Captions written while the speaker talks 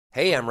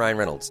Hey, I'm Ryan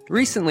Reynolds.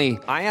 Recently,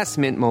 I asked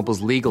Mint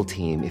Mobile's legal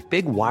team if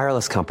big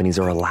wireless companies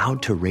are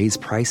allowed to raise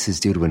prices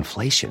due to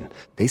inflation.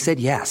 They said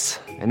yes.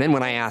 And then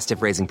when I asked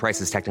if raising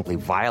prices technically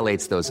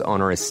violates those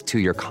onerous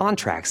two-year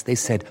contracts, they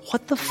said,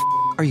 "What the f***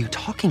 are you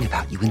talking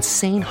about, you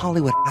insane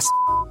Hollywood ass?"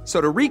 So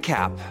to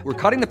recap, we're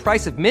cutting the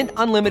price of Mint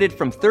Unlimited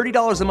from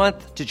 $30 a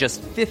month to just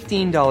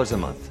 $15 a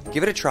month.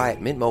 Give it a try at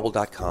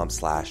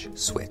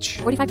mintmobile.com/switch.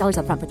 $45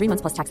 up front for 3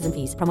 months plus taxes and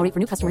fees. Promo rate for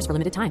new customers for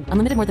limited time.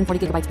 Unlimited more than 40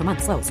 gigabytes per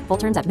month. Slows full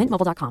terms at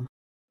mintmobile.com.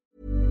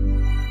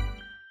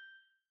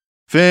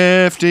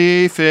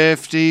 50,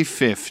 50,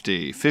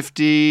 50.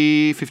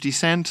 50, 50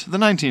 Cent, the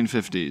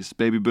 1950s.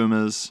 Baby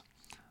boomers.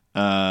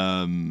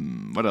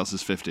 What else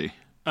is 50?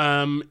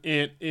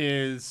 It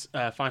is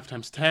 5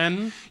 times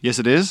 10. Yes,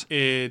 it is.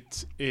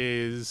 It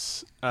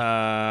is.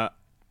 I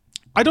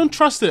don't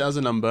trust it as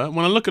a number.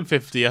 When I look at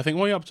 50, I think,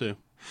 what are you up to?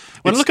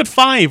 When I look at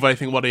 5, I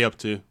think, what are you up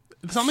to?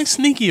 There's something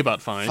sneaky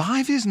about 5.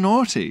 5 is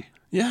naughty.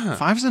 Yeah.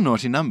 5 is a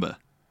naughty number.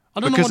 I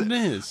don't know what it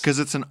is. Because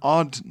it's an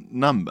odd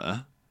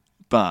number,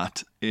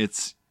 but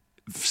it's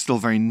still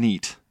very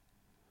neat.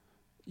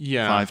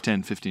 Yeah. 5,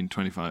 10, 15,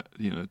 25,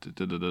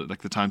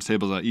 like the times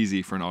tables are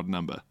easy for an odd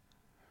number.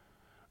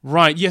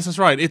 Right, yes, that's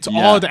right. It's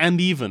odd and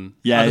even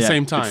at the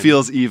same time. It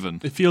feels even.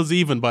 It feels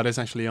even, but it's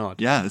actually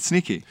odd. Yeah, it's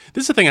sneaky.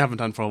 This is a thing I haven't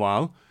done for a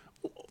while.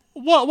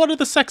 What are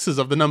the sexes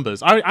of the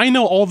numbers? I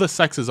know all the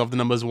sexes of the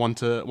numbers 1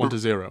 to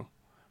 0.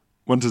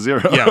 1 to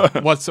 0? Yeah,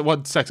 what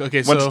sex?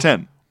 Okay, 1 to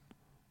 10?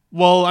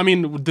 Well, I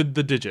mean, the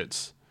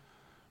digits.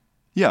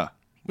 Yeah.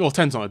 Well,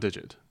 10's not a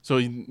digit. So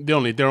there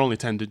are only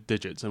 10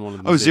 digits, and one of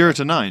them. Oh, 0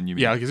 to 9, you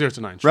mean? Yeah, okay, 0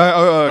 to 9. Sure. Right.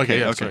 Oh, okay.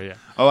 Yeah, Okay. sorry, yeah.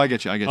 Oh, I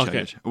get you.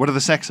 Okay. What are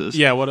the sexes?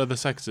 Yeah, what are the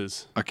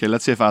sexes? Okay,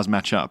 let's see if ours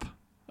match up.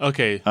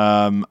 Okay.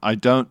 I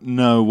don't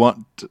know what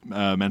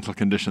mental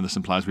condition this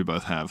implies we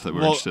both have that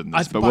we're interested in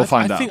this, but we'll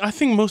find out. I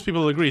think most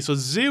people agree. So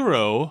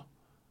 0.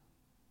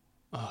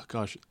 Oh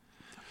gosh.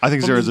 I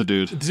think 0 is a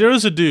dude. 0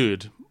 is a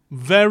dude.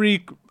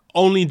 Very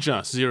only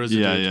just 0 is a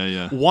dude.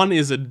 Yeah. 1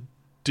 is a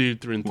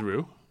dude through and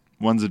through.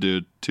 1's a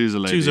dude. 2's a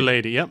lady. 2's a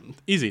lady. Yep.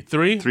 Easy.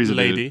 3's a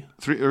lady.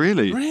 Dude. 3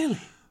 really? Really?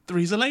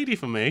 3's a lady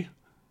for me.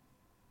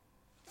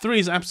 3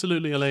 is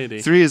absolutely a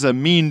lady. 3 is a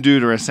mean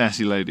dude or a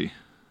sassy lady.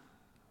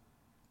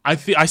 I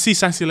see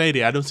sassy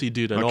lady. I don't see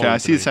dude at all. Okay, I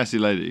see a sassy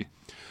lady.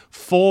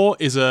 4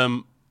 is a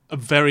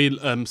very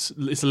it's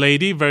a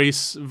lady, very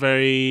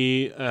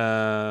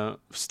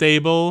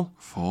stable.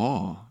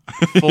 4.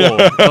 4.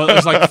 Well,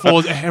 it's like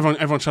 4.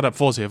 Everyone, shut up.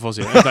 4's here.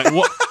 It's like,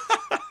 what?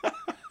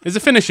 Is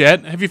it finished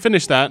yet? Have you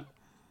finished that?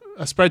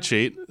 A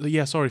spreadsheet?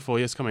 Yeah, sorry, 4.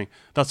 Yes, coming.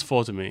 That's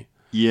 4 to me.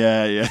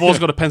 Yeah. 4's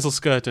got a pencil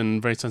skirt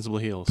and very sensible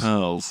heels.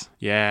 Pearls.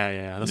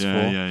 Yeah, that's 4.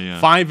 Yeah.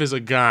 5 is a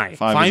guy.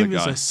 5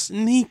 is a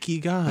sneaky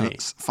guy.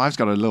 5's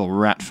got a little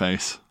rat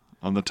face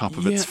on the top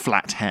of its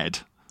flat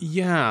head.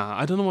 Yeah,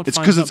 I don't know what it's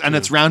 5's because up to.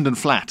 it's round and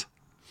flat.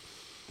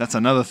 That's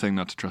another thing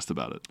not to trust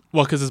about it.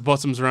 Well, because its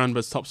bottom's round but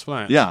its top's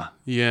flat. Yeah.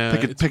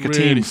 Pick a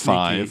really team.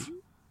 sneaky. 5.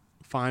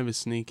 5 is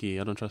sneaky.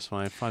 I don't trust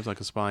 5. 5's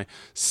like a spy.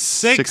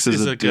 6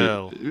 is a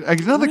girl.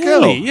 Another really?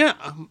 girl? Yeah.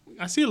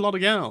 I see a lot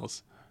of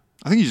gals.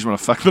 I think you just want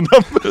to fuck the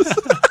numbers.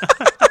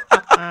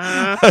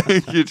 I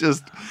think you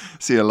just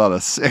see a lot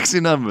of sexy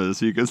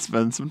numbers you can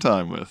spend some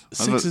time with.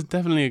 6 is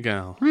definitely a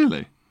gal.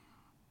 Really?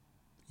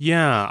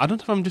 Yeah. I don't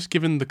know if I'm just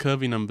giving the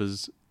curvy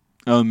numbers.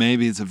 Oh,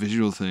 maybe it's a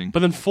visual thing.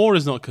 But then 4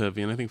 is not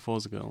curvy, and I think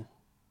 4's a girl.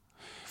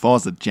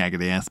 4's a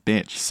jaggedy ass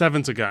bitch.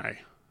 7's a guy.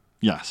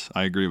 Yes,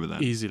 I agree with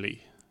that.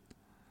 Easily.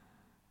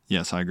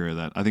 Yes, I agree with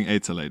that. I think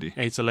 8's a lady.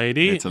 8's a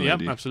lady. 8's a Yep,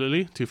 lady.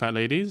 absolutely. 2 fat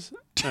ladies.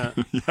 Yeah.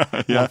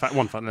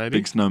 One fat lady.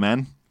 Big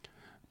snowman.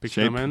 Big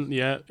shape. snowman.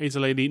 Yeah. 8's a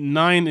lady.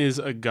 9 is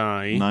a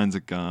guy. 9's a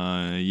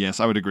guy. Yes,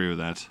 I would agree with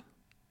that.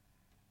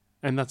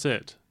 And that's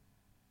it.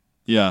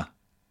 Yeah.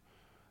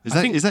 I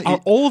think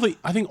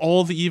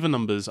all the even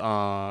numbers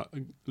are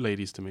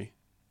ladies to me.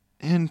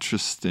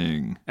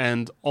 Interesting.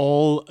 And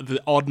all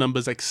the odd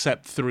numbers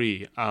except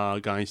 3 are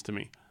guys to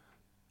me.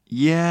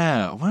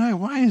 Yeah.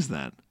 Why is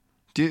that?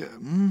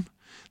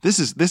 This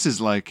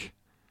is like...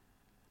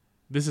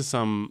 This is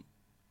some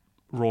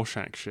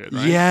Rorschach shit,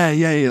 right?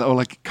 Yeah. Or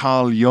like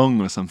Carl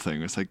Jung or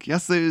something. It's like,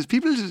 yes,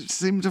 people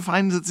seem to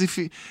find that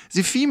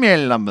the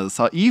female numbers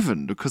are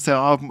even because they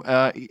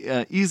are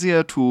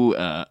easier to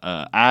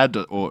add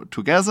or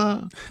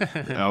together,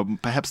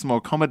 perhaps more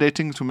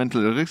accommodating to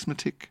mental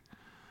arithmetic.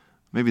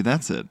 Maybe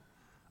that's it.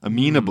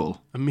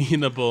 Amenable.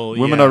 Amenable,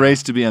 Women yeah. are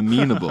raised to be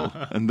amenable,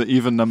 and the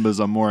even numbers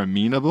are more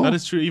amenable. That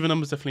is true. Even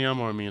numbers definitely are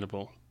more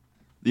amenable.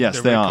 Yes,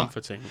 They're they very are.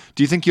 comforting.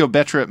 Do you think you're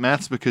better at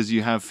maths because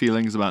you have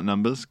feelings about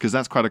numbers? Because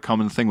that's quite a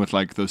common thing with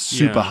like those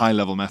super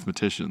high-level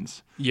mathematicical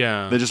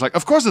Yeah. They're just like,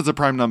 of course it's a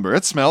prime number.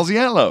 It smells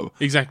yellow.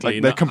 Exactly.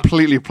 Like they're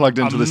completely plugged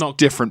into this not-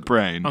 different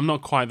brain. I'm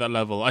not quite that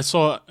level. I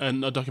saw a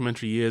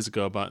documentary years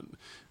ago about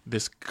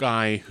this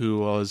guy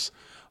who was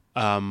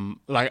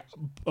like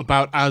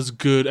about as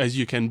good as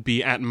you can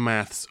be at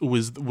maths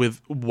with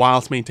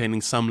whilst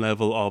maintaining some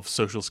level of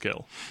social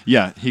skill.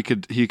 Yeah, he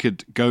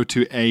could go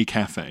to a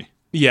cafe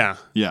Yeah.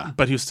 Yeah.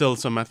 But he was still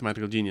some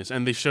mathematical genius.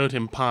 And they showed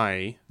him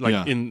pi, like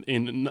Yeah.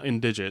 in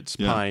digits,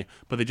 Yeah. pi,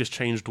 but they just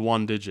changed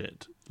one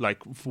digit, like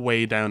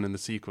way down in the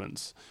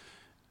sequence.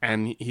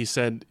 And he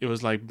said it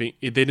was like, they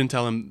didn't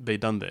tell him they'd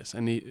done this.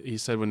 And he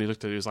said when he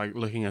looked at it, it was like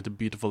looking at a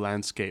beautiful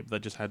landscape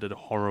that just had a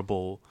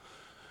horrible,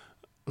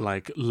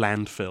 like,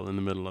 landfill in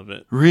the middle of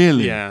it.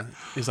 Really? Yeah.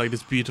 It's like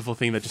this beautiful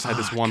thing that just had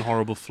this one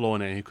horrible flaw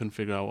in it. He couldn't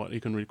figure out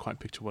he couldn't really quite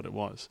picture what it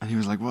was. And he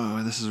was like,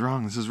 whoa, this is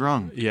wrong. This is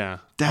wrong. Yeah.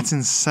 That's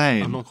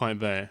insane. I'm not quite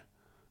there.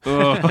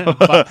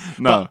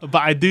 No. But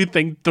I do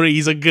think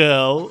 3's a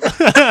girl.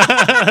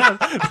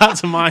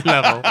 That's my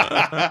level.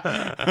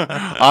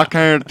 I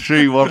can't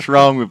see what's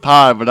wrong with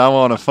pi, but I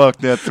want to fuck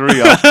that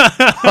 3.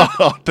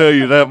 I'll tell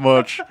you that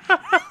much.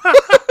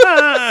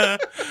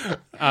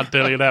 I'll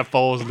tell you that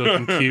 4's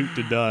looking cute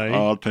today.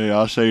 I'll tell you,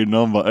 I say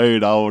number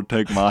 8, I would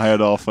take my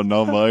head off for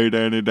number 8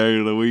 any day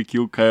of the week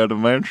you care to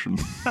mention.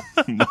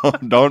 No,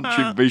 don't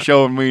you be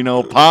showing me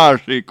no pi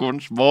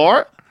sequence,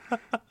 boy.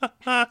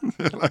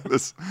 Like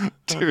this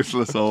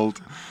toothless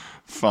old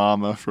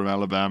farmer from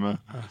Alabama.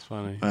 That's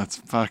funny. That's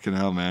fucking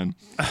hell, man.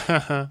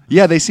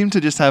 Yeah, they seem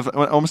to just have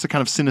almost a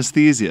kind of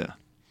synesthesia.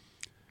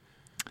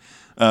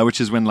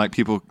 Which is when like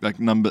people like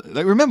remember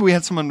we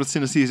had someone with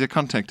synesthesia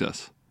contact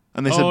us,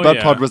 and they said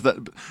BudPod was that.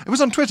 It was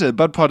on Twitter.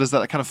 BudPod is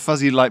that kind of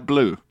fuzzy light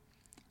blue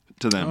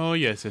to them. Oh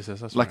yes.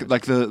 That's like right.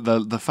 like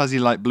the fuzzy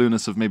light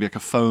blueness of maybe like a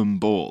foam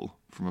ball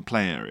from a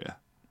play area.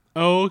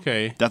 Oh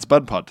okay. That's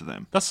BudPod to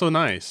them. That's so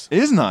nice. It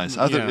is nice.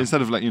 Yeah.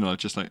 Instead of like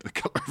just like the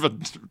color of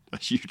a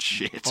huge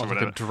shit Or or like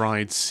whatever. a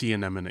dried sea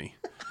anemone.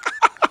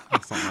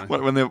 That's not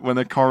nice. When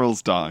the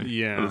corals die,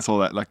 Yeah. and it's all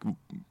that like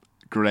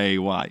grey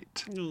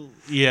white.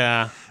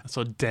 Yeah.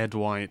 So dead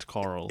white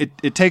coral.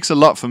 It takes a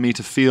lot for me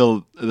to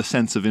feel the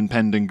sense of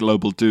impending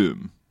global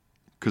doom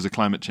because of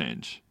climate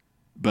change,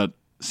 but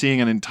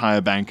seeing an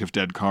entire bank of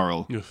dead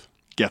coral Oof.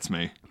 gets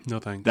me. No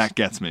thanks. That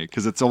gets me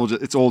because it's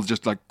all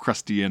just like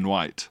crusty and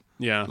white,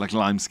 yeah. like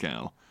lime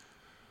scale,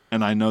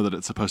 and I know that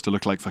it's supposed to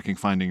look like fucking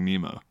Finding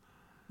Nemo.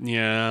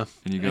 Yeah.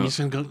 And you go- you're just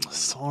gonna go,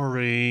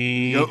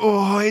 sorry. You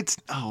go,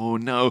 oh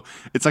no,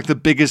 it's like the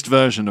biggest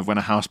version of when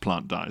a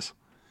houseplant dies.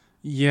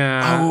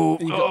 Yeah. And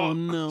you go, oh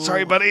no.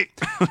 Sorry, buddy.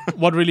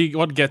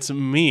 What gets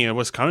me, or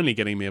what's currently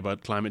getting me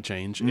about climate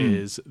change,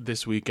 is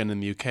this weekend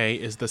in the UK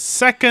is the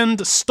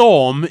second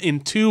storm in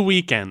 2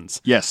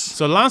 weekends. Yes.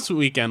 So last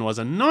weekend was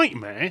a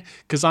nightmare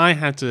because I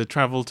had to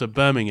travel to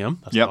Birmingham.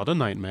 That's Yep. not a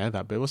nightmare.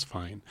 That bit was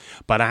fine.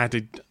 But I had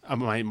to.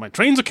 My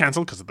trains were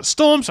cancelled because of the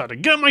storm, so I had to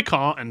get in my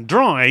car and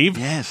drive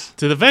Yes.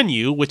 to the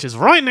venue, which is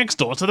right next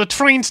door to the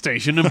train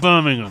station in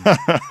Birmingham.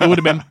 It would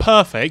have been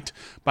perfect,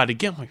 but I had to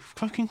get my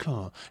fucking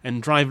car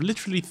and drive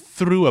literally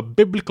through a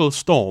biblical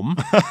storm.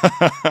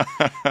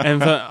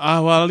 And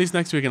thought, well, at least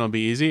next weekend will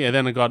be easy. And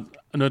then I got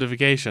a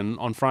notification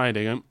on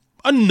Friday going,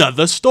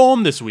 another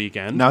storm this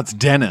weekend. Now it's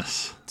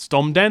Dennis.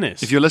 Storm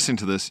Dennis. If you're listening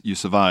to this, you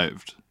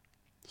survived.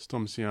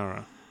 Storm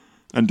Ciara.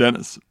 And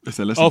Dennis, if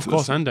they're listening Oh, of to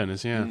course, this. and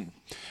Dennis, yeah.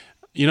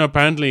 You know,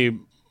 apparently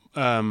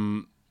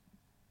more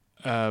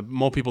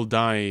people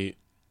die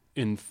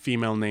in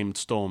female-named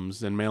storms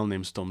than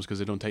male-named storms because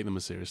they don't take them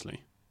as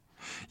seriously.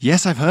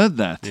 Yes, I've heard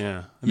that. Yeah.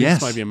 I think Yes.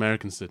 this might be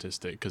American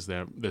statistic because they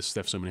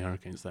have so many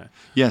hurricanes there.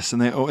 Yes,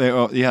 and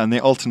they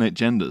alternate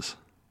genders.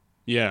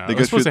 Yeah. They I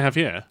go suppose through- they have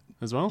here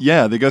as well.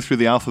 Yeah, they go through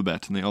the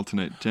alphabet and they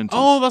alternate genders.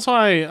 Oh, that's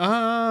why.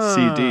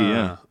 CD,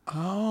 yeah.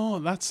 Oh,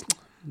 that's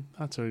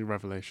a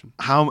revelation.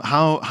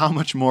 How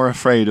much more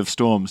afraid of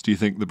storms do you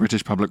think the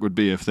British public would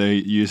be if they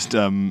used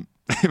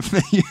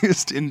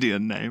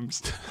Indian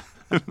names?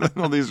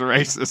 All these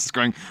racists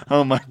going,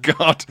 oh my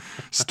god,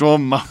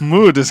 Storm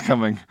Mahmood is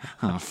coming.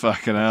 Oh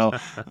fucking hell.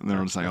 And they're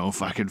all just like, oh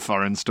fucking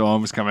foreign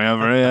storm's coming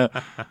over here.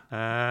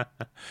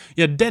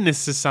 Yeah,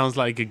 Dennis just sounds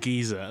like a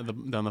geezer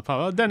down the pub.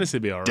 Oh, Dennis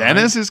would be alright.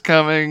 Dennis is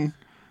coming.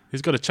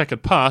 He's got a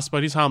checkered past,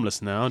 but he's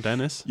harmless now,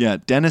 Dennis. Yeah,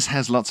 Dennis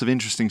has lots of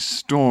interesting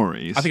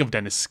stories. I think of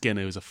Dennis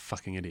Skinner, who's a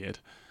fucking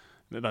idiot.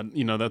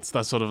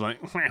 That's sort of like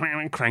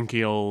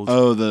cranky old.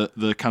 Oh,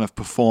 the kind of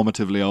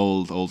performatively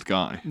old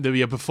guy. They'll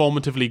be a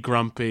performatively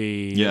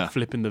grumpy, Yeah.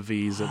 flipping the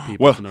V's at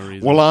people Well, for no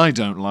reason. well, I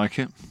don't like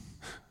it.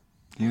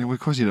 Of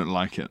course you don't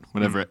like it,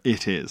 whatever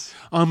it is.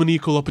 I'm an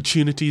equal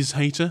opportunities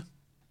hater.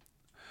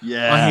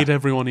 Yeah. I hate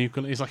everyone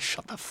equally. He's like,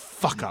 shut the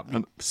fuck up,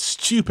 you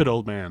stupid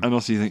old man. And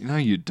also you think, no,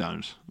 you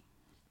don't.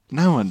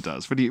 No one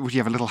does. Would you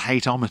have a little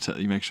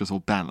hateometer? You make sure it's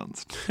all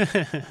balanced.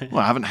 Well,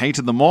 I haven't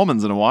hated the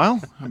Mormons in a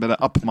while. I better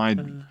up my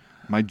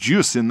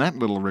juice in that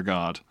little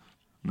regard.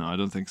 No, I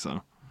don't think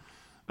so.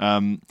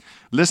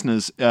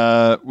 Listeners,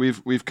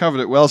 we've covered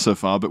it well so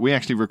far, but we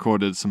actually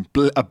recorded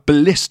a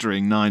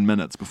blistering 9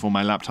 minutes before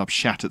my laptop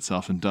shat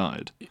itself and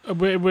died.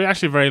 We're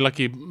actually very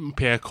lucky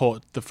Pierre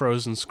caught the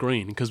frozen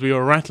screen because we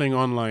were rattling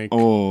on like,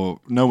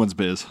 Oh, no one's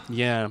biz.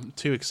 yeah,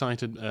 two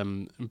excited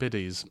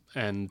biddies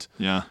and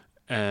Yeah.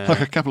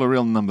 Like a couple of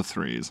real number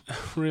threes.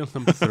 real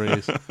number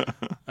threes.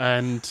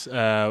 And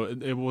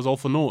it was all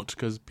for naught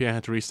because Pierre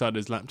had to restart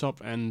his laptop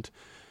and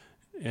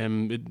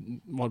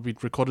what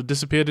we'd recorded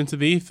disappeared into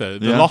the ether.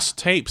 The Yeah. lost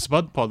tapes,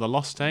 BudPod, the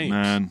lost tapes.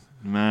 Man,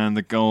 Man,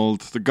 the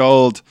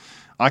gold.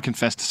 I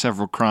confessed to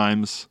several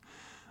crimes.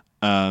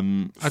 I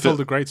told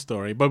a great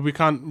story, but we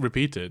can't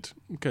repeat it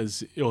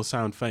because it'll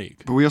sound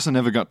fake. But we also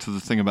never got to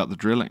the thing about the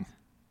drilling.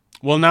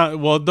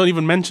 Well, don't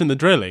even mention the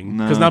drilling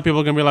because now people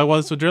are going to be like,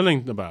 what's the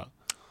drilling about?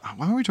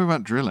 Why are we talking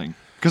about drilling?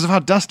 Because of how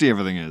dusty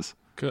everything is.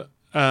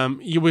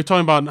 You were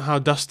talking about how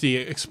dusty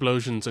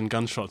explosions and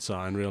gunshots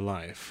are in real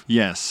life.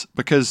 Yes,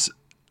 because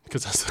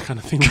that's the kind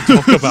of thing we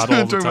talk about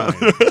all the time.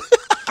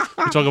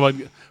 We talk about...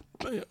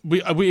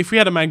 if we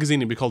had a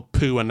magazine, it'd be called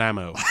Poo and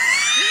Ammo.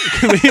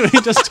 we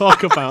just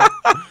talk about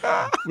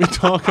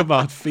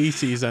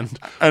feces and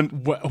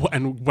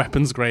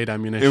weapons grade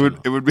ammunition.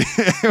 It would be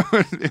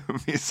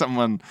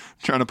someone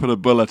trying to put a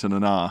bullet in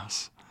an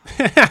arse.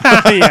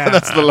 Yeah,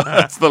 that's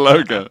the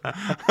logo.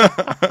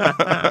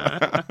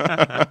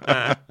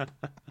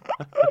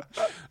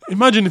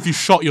 Imagine if you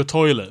shot your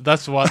toilet. That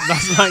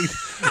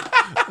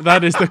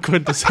is the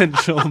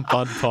quintessential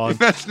Bud Pod.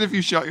 Imagine if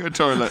you shot your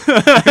toilet.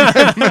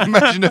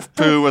 Imagine if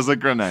poo was a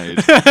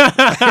grenade.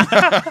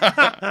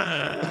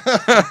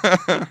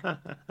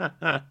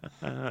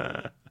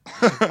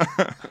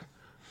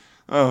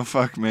 Oh,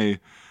 fuck me.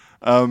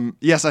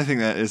 Yes, I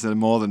think that is a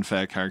more than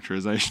fair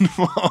characterization of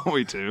what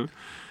we do.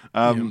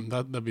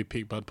 That'd be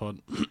peak Bud Pod.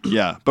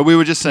 Yeah, but we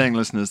were just saying,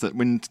 listeners, that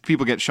when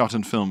people get shot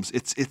in films,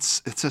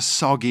 it's a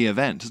soggy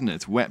event, isn't it?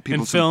 It's wet.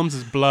 People in films,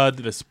 there's blood,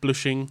 there's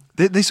splushing.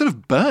 They sort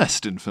of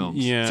burst in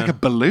films. Yeah, it's like a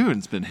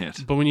balloon's been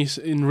hit. But when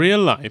in real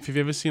life, if you've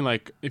ever seen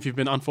if you've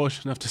been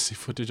unfortunate enough to see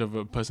footage of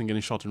a person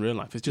getting shot in real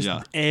life, it's just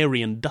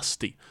airy and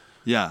dusty.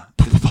 Yeah,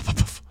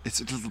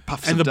 it's little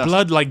puffs and of the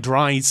dust. blood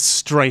dries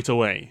straight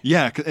away.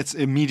 Yeah, it's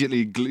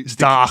immediately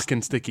dark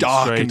and sticky,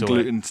 dark straight and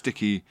away. And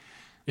sticky.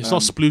 It's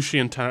not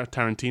splooshy and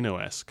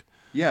Tarantino-esque.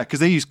 Yeah, because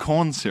they use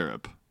corn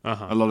syrup.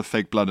 Uh-huh. A lot of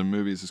fake blood in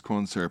movies is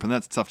corn syrup, and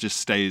that stuff just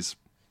stays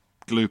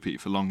gloopy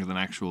for longer than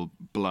actual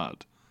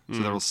blood.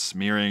 So they're all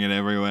smearing it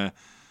everywhere.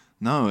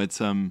 No,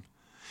 it's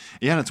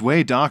it's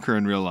way darker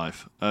in real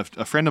life.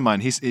 A friend of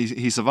mine,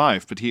 he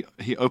survived, but he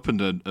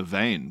opened a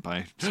vein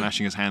by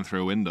smashing his hand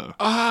through a window.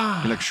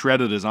 He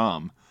shredded his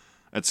arm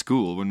at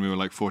school when we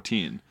were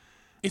 14.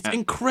 It's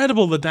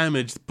incredible the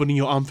damage putting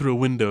your arm through a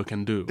window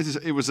can do.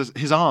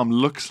 His arm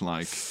looks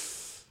like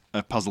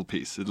a puzzle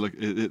piece. It like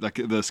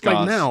the scars.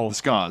 Like now? The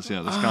scars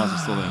are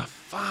still there.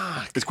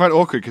 Fuck. It's quite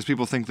awkward because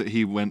people think that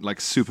he went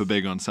super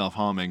big on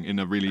self-harming in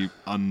a really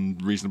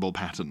unreasonable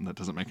pattern that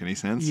doesn't make any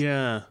sense.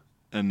 Yeah.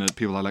 And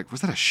people are like,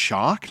 was that a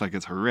shark?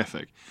 It's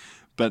horrific.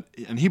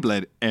 And he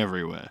bled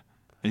everywhere.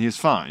 And he was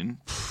fine.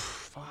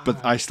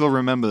 But I still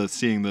remember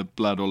seeing the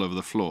blood all over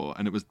the floor,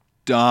 and it was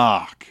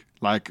dark.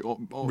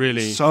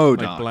 Really? So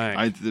dark.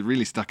 Black. It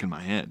really stuck in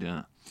my head,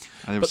 yeah.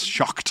 I was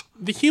shocked.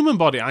 The human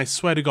body, I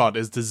swear to God,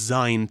 is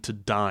designed to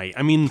die.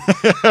 I mean,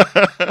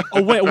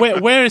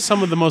 where are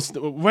some of the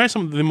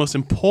most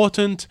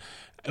important,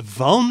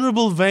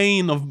 vulnerable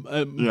vein of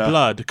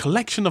blood,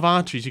 collection of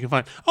arteries you can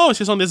find? Oh, it's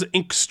just on this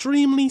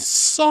extremely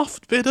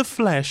soft bit of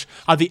flesh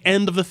at the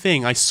end of the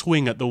thing I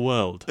swing at the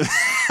world.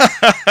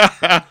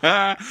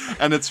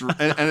 and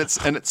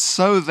it's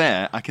so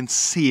there I can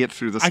see it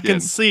through the skin.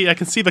 I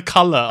can see the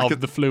color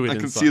of the fluid. I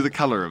can inside. see the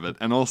color of it,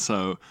 and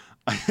also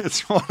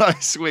it's what I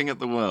swing at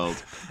the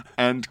world.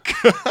 And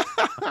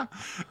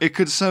it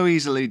could so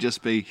easily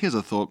just be, here's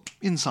a thought,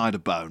 inside a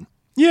bone.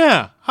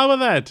 Yeah, how about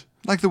that?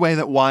 Like the way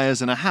that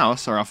wires in a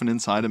house are often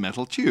inside a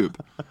metal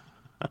tube.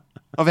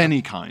 Of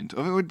any kind.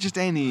 Or just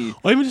any...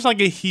 Or even just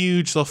a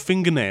huge sort of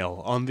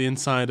fingernail on the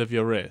inside of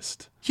your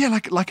wrist. Yeah,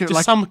 like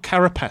some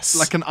carapace.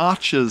 Like an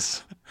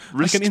archer's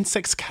wrist. Like an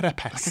insect's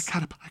carapace.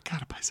 Like a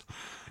carapace.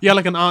 Yeah,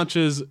 like an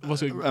archer's...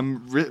 What's it?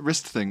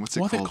 Wrist thing. What's it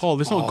called? What's it called?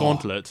 There's no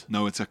gauntlet.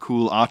 No, it's a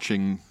cool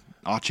arching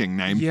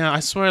name. Yeah, I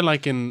swear in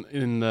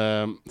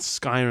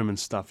Skyrim and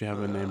stuff you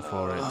have a name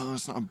for it. Oh,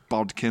 it's not a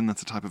bodkin.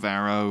 That's a type of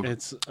arrow.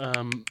 It's...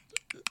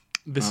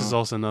 This is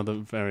also another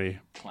very...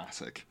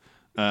 Classic.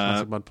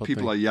 Bud Pod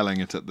People thing. are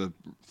yelling it at the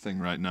thing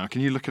right now.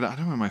 Can you look at it? I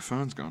don't know where my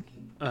phone's gone.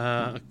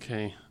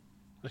 Okay.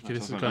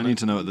 I need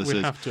to know what this is.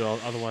 We have to,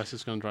 otherwise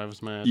it's going to drive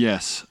us mad.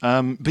 Yes,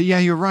 but yeah,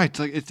 you're right.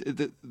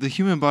 The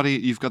human body,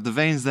 you've got the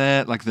veins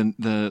there.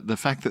 The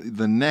fact that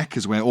the neck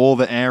is where all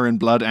the air and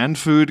blood and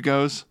food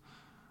goes.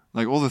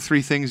 All the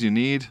three things you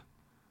need.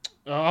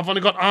 I've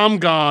only got arm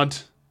guard.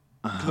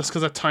 That's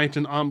because I typed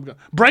in arm guard.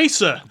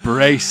 Bracer.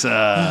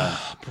 Bracer.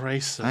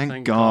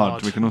 Thank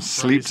God. We can all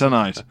sleep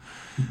tonight.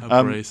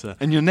 A bracer.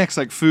 And your neck's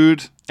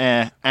food,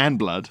 air, and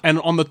blood. And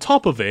on the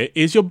top of it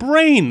is your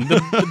brain,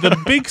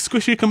 the big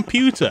squishy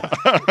computer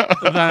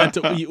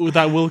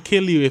that will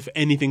kill you if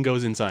anything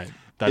goes inside.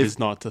 That is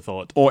not a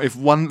thought. Or if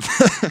one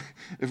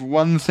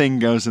thing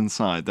goes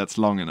inside, that's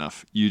long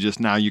enough.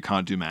 You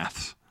can't do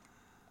maths.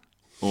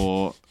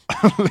 Or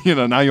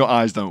now your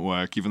eyes don't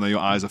work, even though your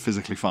eyes are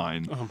physically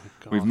fine. Oh my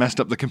God. We've messed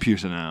up the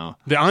computer now.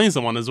 The eyes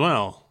are one as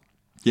well.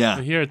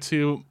 Yeah. Here are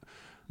two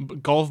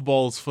golf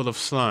balls full of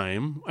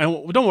slime.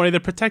 And don't worry,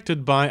 they're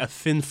protected by a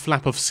thin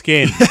flap of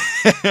skin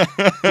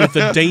with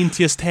the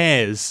daintiest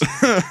hairs.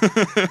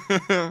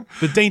 The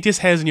daintiest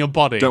hairs in your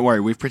body. Don't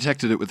worry, we've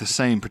protected it with the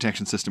same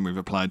protection system we've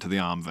applied to the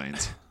arm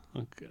veins.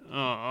 Okay.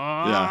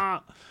 Yeah.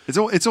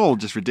 It's all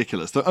just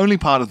ridiculous. The only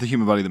part of the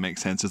human body that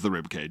makes sense is the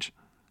rib cage.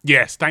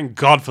 Yes, thank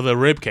God for the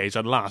ribcage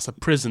at last. A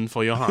prison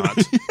for your heart.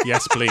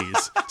 Yes,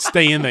 please.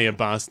 Stay in there, you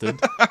bastard,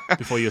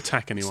 before you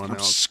attack anyone Stop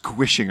else.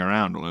 squishing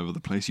around all over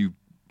the place, you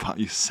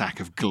sack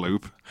of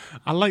gloop.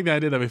 I like the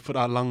idea that we put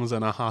our lungs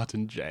and our heart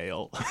in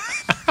jail.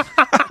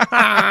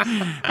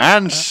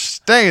 And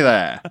stay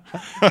there.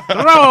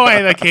 Throw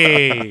away the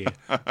key.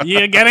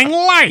 You're getting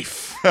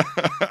life.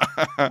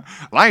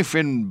 Life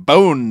in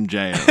bone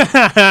jail.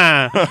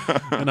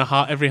 And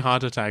every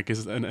heart attack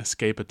is an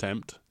escape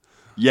attempt.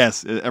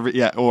 Yes,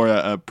 or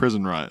a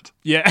prison riot.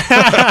 Yeah.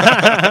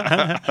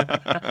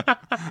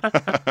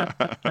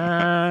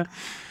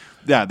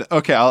 Yeah.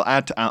 Okay. I'll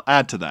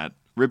add to that.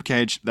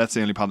 Ribcage. That's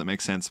the only part that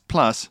makes sense.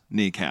 Plus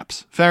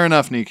kneecaps. Fair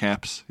enough.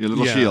 Kneecaps. Your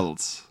little Yeah.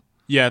 shields.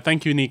 Yeah,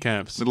 thank you,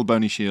 kneecaps. Little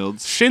bony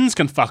shields. Shins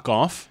can fuck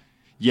off.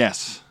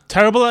 Yes.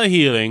 Terrible at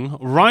healing.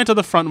 Right at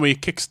the front where you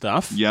kick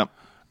stuff. Yep.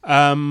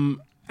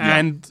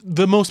 And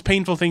the most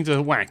painful thing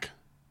to whack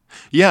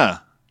Yeah.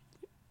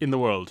 in the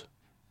world.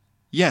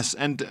 Yes,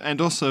 and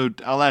also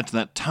I'll add to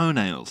that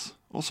toenails.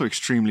 Also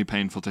extremely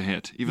painful to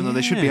hit, even though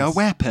they should be a Yes.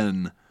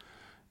 weapon.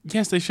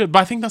 Yes, they should. But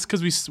I think that's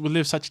because we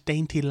live such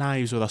dainty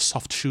lives with our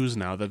soft shoes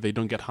now that they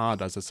don't get hard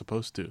as they're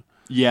supposed to.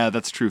 Yeah,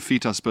 that's true.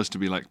 Feet are supposed to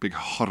be like big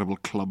horrible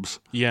clubs.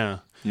 Yeah.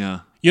 Yeah.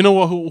 You know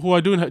what? Who I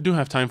do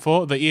have time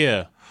for? The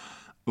ear.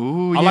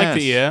 Ooh, I yes. like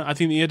the ear. I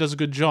think the ear does a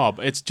good job.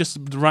 It's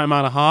just the right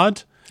amount of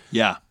hard.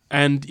 Yeah.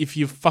 And if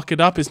you fuck it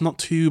up, it's not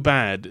too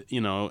bad.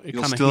 You know, it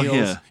You'll kind of still heals.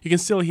 hear. You can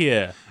still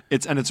hear.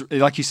 It's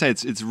like you say,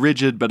 it's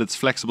rigid, but it's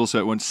flexible, so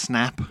it won't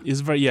snap.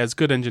 It's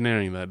good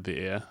engineering, that the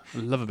ear. I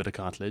love a bit of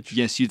cartilage.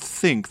 Yes, you'd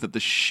think that the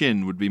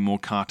shin would be more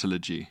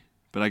cartilagey,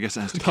 but I guess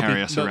it has to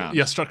carry us around.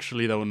 Yeah,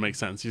 structurally that would make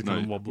sense. You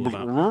kind of wobble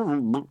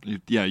about.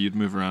 You'd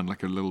move around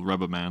like a little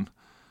rubber man.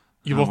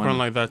 You walk around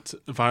like that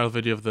viral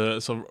video of the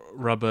sort of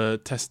rubber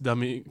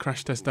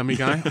crash test dummy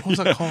guy. What was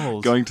that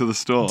called? Going to the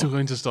store.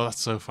 Going to store. That's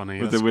so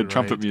funny. With That's the weird great.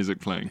 trumpet music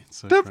playing.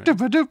 So Doop, great.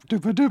 doop, doop,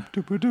 doop, doop,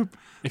 doop, doop, doop.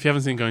 If you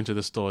haven't seen Going to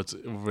the Store, it's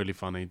really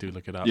funny. Do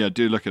look it up. Yeah,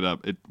 do look it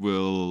up.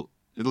 It'll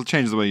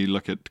change the way you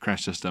look at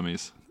crash test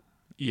dummies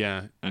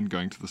Yeah. and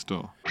going to the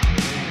store.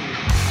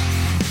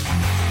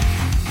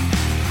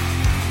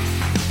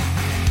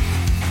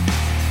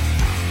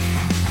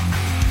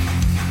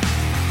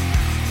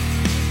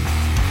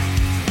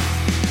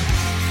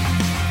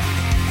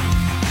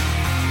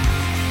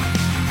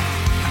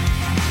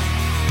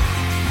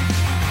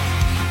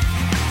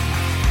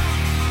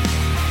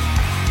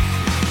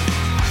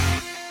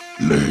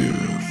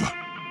 Live.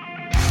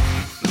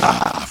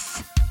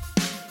 Laugh.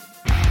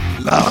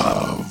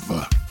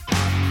 Love.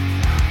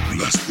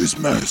 Bless this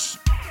mess.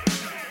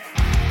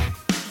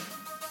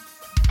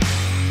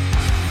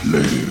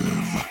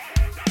 Live.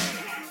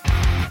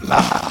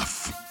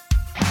 Laugh.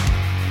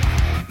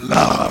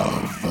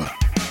 Love.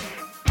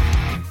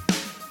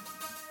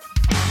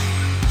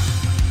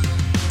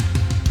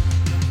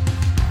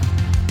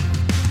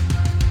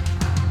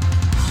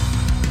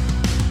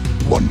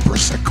 One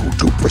Prosecco,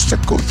 two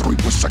Prosecco, three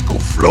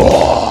Prosecco,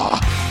 floor.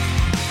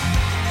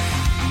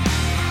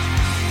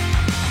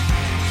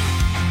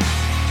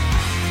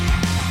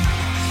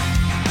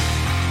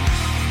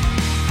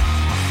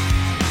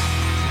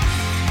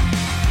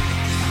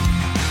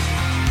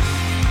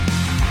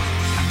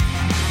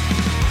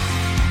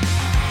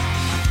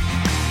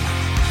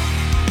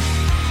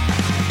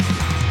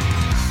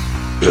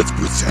 It's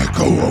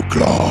Prosecco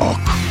o'clock.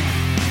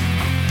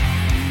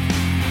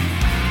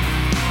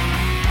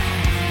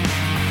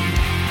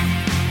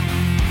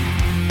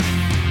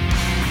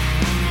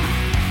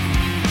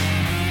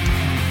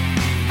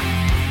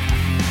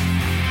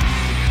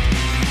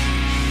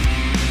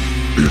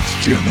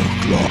 It's 10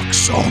 o'clock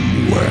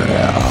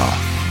somewhere.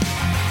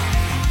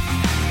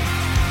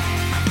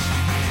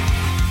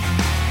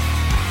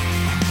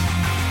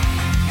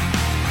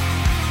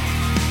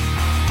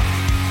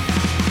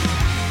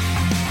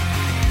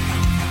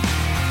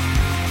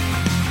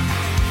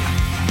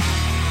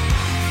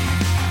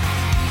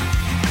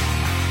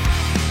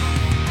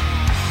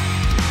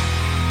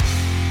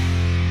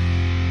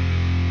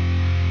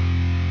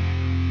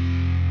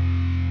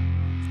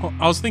 Well,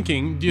 I was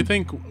thinking, do you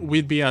think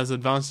we'd be as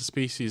advanced a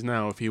species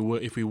now if we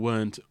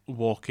weren't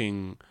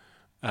walking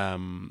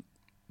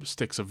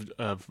sticks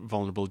of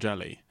vulnerable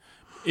jelly?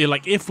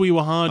 Like if we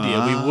were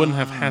hardier, we wouldn't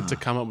have had to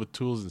come up with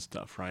tools and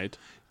stuff, right?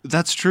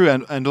 That's true,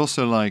 and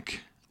also like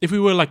If we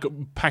were like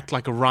packed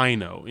like a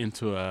rhino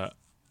into a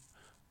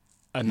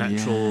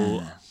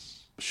natural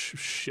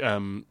suit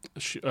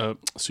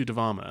of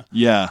armor,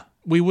 yeah.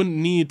 we wouldn't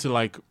need to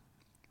like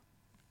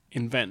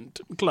invent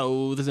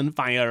clothes and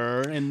fire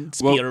and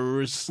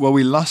spears. Well,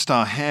 we lost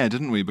our hair,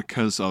 didn't we,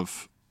 because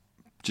of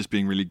just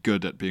being really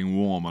good at being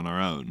warm on our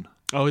own.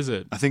 Oh, is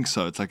it? I think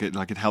so. It's like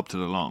it helped it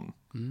along.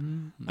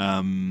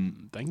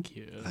 Thank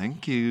you.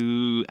 Thank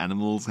you,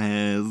 animals'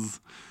 hairs.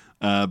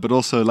 But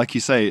also, like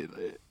you say,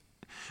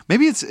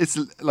 maybe it's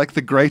like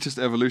the greatest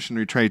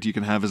evolutionary trait you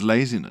can have is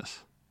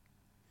laziness.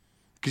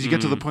 Because you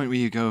get to the point where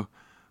you go,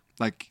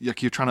 like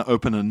you're trying to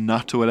open a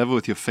nut or whatever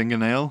with your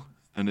fingernail,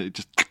 and it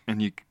just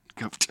and you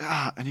go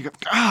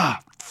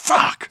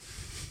fuck.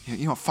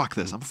 You know what? Fuck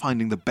this. I'm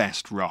finding the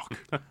best rock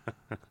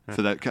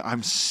for that.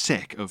 I'm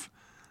sick of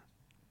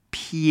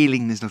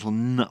peeling these little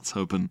nuts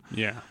open.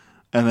 Yeah.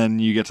 And then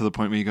you get to the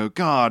point where you go,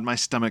 God, my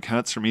stomach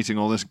hurts from eating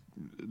all this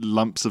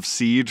lumps of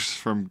seed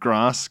from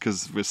grass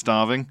because we're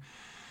starving.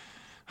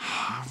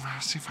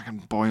 I'll see if I can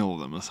boil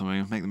them or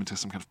something, make them into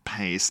some kind of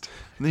paste.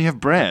 And then you have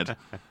bread.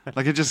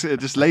 Like it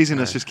just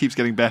laziness just keeps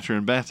getting better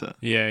and better.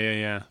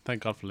 Yeah.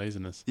 Thank God for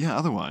laziness. Yeah,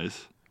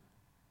 otherwise.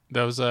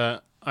 There was I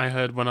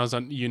heard when I was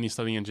at uni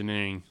studying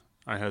engineering,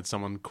 I heard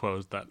someone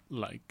quote that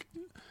like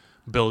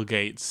Bill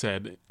Gates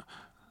said,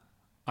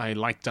 I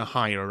like to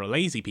hire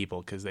lazy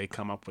people because they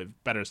come up with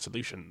better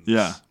solutions.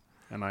 Yeah.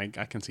 And I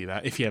can see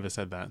that. If he ever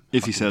said that.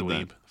 If he said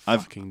dweeb. that.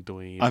 Fucking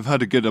dweeb. I've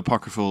heard a good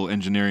apocryphal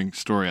engineering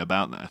story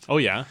about that. Oh,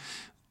 yeah?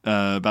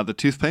 About the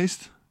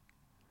toothpaste.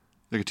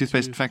 Like a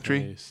toothpaste factory.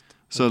 Toothpaste.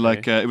 So Okay.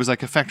 like it was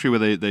like a factory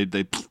where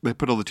they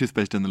put all the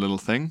toothpaste in the little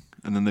thing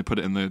and then they put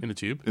it in the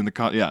tube? in the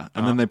card, yeah,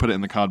 and then they put it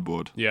in the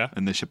cardboard, Yeah.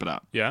 and they ship it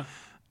out. Yeah.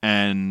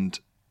 And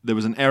there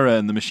was an error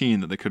in the machine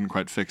that they couldn't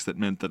quite fix that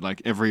meant that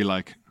like every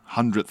like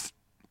 100th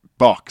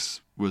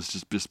box was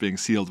just being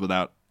sealed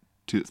without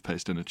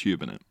toothpaste in a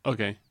tube in it.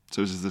 Okay. So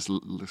it was just this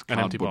An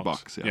empty cardboard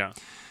box. box, Yeah.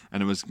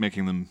 and it was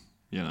making them,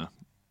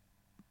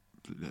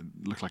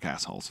 look like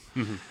assholes.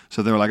 Mm-hmm.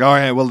 So they were like, all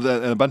right, well,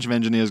 a bunch of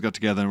engineers got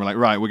together and were like,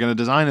 right, we're going to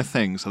design a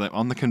thing so that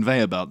on the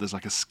conveyor belt there's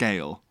like a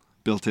scale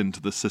built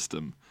into the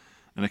system,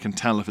 and it can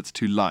tell if it's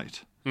too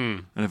light.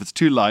 And if it's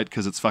too light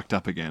because it's fucked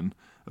up again,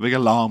 a big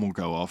alarm will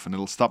go off and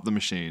it'll stop the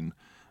machine,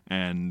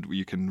 and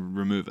you can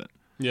remove it.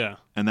 Yeah.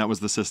 And that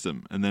was the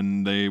system. And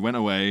then they went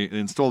away,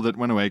 installed it,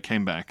 went away,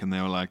 came back, and they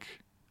were like,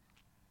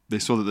 they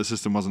saw that the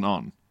system wasn't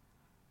on.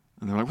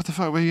 And they were like, what the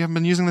fuck, what you haven't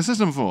been using the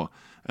system for?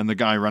 And the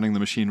guy running the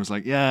machine was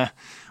like, yeah,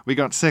 we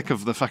got sick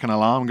of the fucking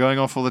alarm going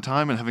off all the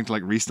time and having to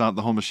like restart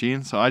the whole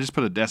machine. So I just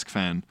put a desk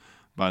fan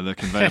by the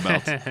conveyor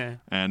belt.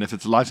 And if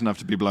it's light enough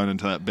to be blown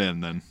into that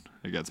bin, then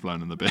it gets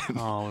blown in the bin.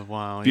 Oh,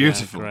 wow.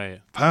 Beautiful. Yeah, great.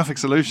 Perfect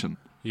solution.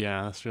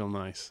 Yeah, that's real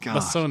nice. God.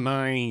 That's so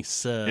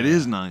nice. It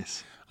is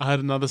nice. I had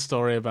another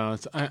story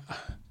about,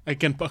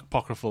 again,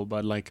 apocryphal,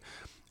 but like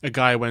a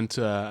guy went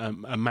to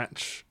a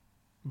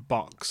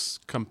matchbox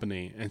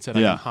company and said,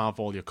 I Yeah. can halve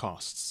all your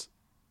costs.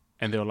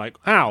 And they were like,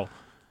 how?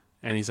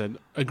 And he said,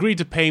 agree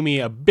to pay me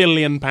 £1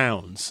 billion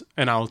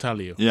and I'll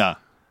tell you. Yeah.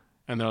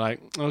 And they're like,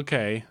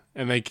 okay.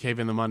 And they gave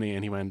him the money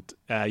and he went,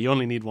 you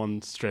only need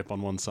one strip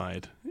on one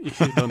side. You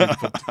don't need to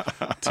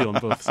put two on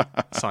both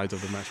sides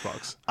of the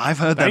matchbox. I've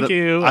heard Thank that.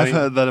 you. I've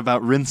heard that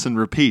about rinse and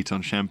repeat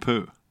on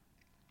shampoo.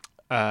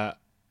 What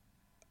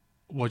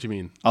do you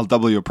mean? I'll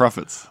double your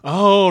profits.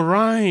 Oh,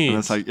 right. And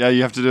it's like, yeah,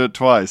 you have to do it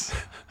twice.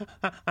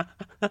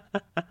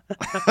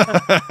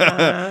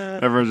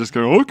 Everyone just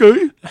go,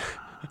 okay.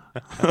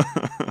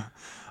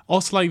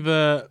 Also, like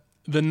the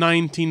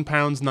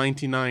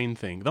 £19.99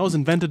 thing. That was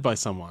invented by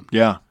someone.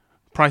 Yeah.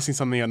 Pricing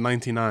something at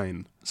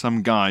 99.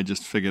 Some guy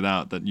just figured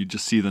out that you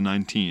just see the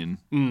 19.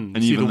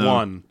 And see the though-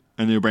 1.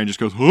 And your brain just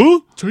goes,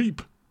 huh?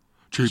 Cheap.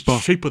 Cheaper.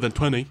 Cheaper than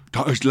 20.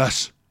 That is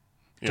less.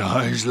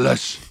 That is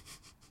less.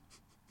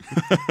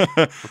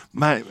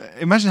 Man,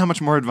 imagine how much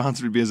more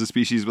advanced we'd be as a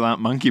species without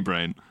monkey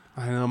brain.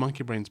 I know,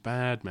 monkey brain's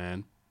bad,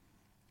 man.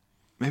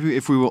 Maybe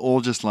if we were all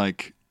just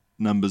like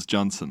Numbers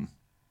Johnson,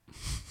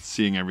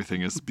 seeing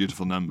everything as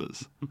beautiful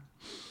numbers.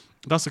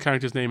 That's the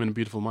character's name in A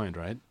Beautiful Mind,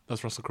 right?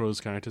 That's Russell Crowe's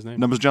character's name.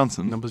 Numbers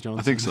Johnson? Numbers Johnson.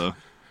 I think so.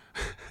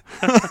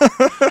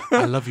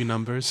 I love you,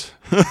 Numbers.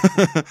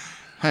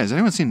 Hey, has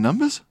anyone seen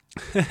Numbers?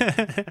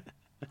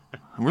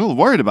 I'm a little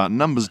worried about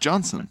Numbers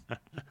Johnson.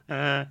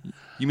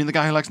 You mean the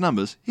guy who likes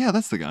numbers? Yeah,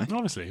 that's the guy.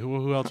 Obviously,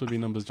 who else would be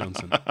Numbers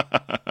Johnson?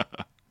 I'm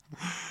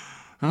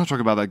not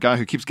talking about that guy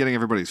who keeps getting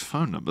everybody's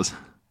phone numbers.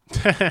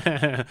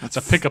 That's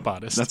a pickup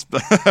artist. That's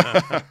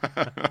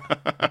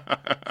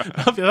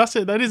That's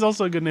it. That is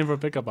also a good name for a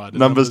pickup artist.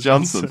 Numbers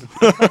Johnson.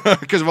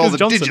 Because of all the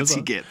Johnson digits as he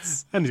well.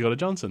 gets. And he's got a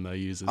Johnson that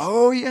he uses.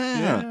 Oh,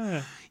 yeah.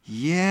 Yeah.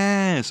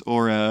 Yes.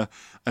 Or a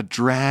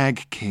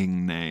drag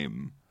king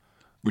name,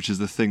 which is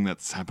the thing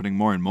that's happening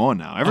more and more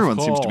now. Everyone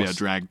seems to be a course.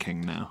 drag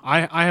king now.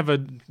 I have a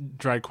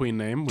drag queen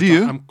name, which Do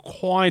you? I'm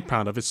quite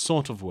proud of. It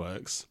sort of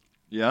works.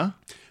 Yeah?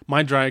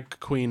 My drag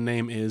queen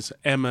name is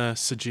Emma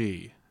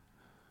Saji.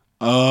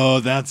 Oh,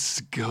 that's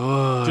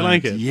good. Do you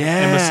like it?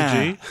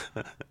 Yeah.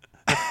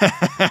 Emma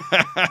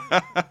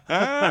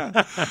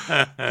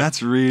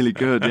That's really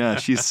good. Yeah,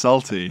 she's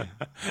salty.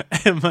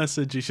 Saji. Emma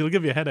Saji. She'll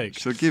give you a headache.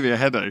 She'll give you a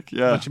headache.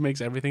 Yeah. But she makes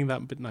everything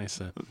that bit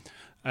nicer.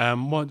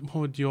 What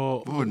would your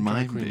would drag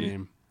mine queen be?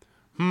 name?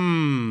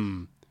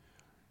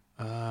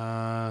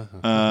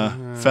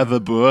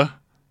 Featherboa.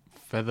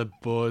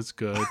 Featherboa's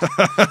good.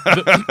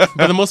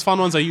 but the most fun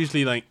ones are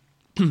usually like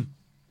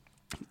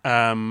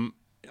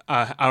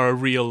are a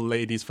real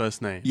lady's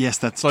first name. Yes,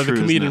 that's So true.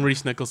 the comedian isn't it?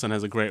 Reese Nicholson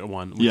has a great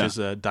one, which Yeah. is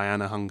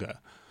Diana Hunger.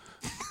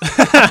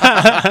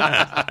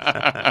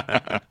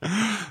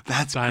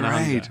 That's Diana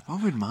great. Hunger.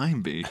 What would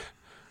mine be?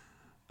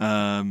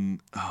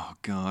 Oh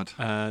God.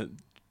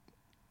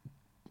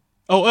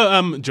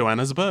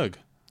 Joanna Zberg.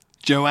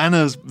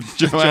 Johannesburg.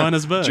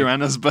 Johannesburg.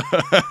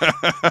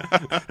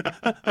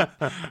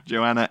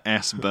 Joanna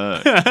S.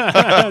 Berg.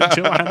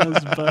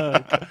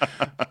 Johannesburg.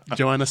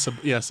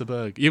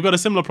 Johannesburg. You've got a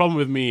similar problem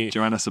with me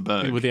Joanna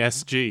Seberg. with the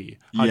SG.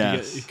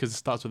 Yes. Because it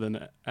starts with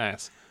an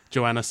S.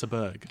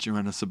 Johannesburg.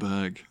 Joanna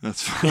Seberg.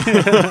 That's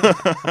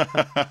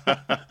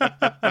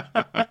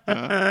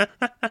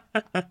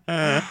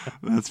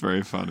That's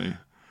very funny.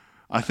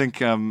 I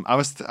think I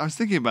was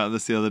thinking about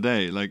this the other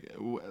day. Like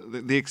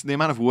the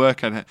amount of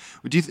work I'd have.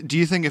 Do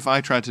you think if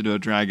I tried to do a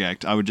drag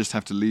act, I would just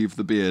have to leave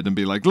the beard and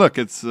be like, look,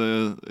 it's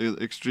a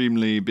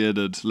extremely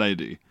bearded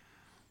lady.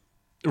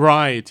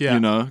 Right, yeah. You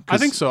know, I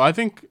think so. I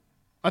think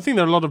there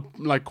are a lot of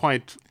like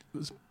quite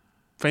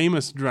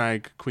famous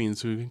drag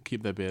queens who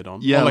keep their beard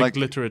on. Yeah, or, like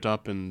glitter it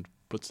up and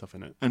put stuff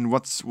in it. And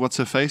what's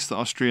her face? The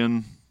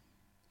Austrian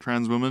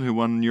trans woman who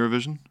won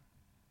Eurovision.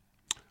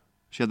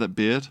 She had that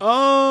beard.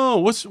 Oh,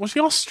 was she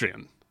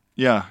Austrian?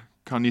 Yeah,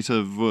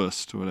 Carnita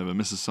Wurst or whatever,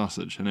 Mrs.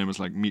 Sausage. Her name was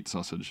like Meat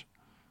Sausage.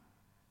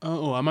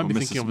 Oh, I might be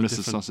thinking of a Mrs.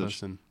 different Sausage.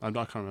 person. I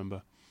can't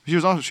remember. She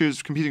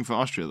was competing for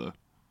Austria though.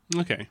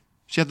 Okay.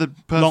 She had the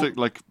perfect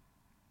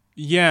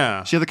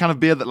Yeah. She had the kind of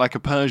beard that like a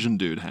Persian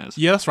dude has.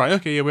 Yeah, that's right.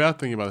 Okay, yeah, we are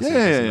thinking about the same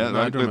person. Yeah.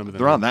 No, I don't remember the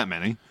there name. aren't that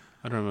many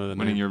I don't remember the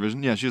winning name.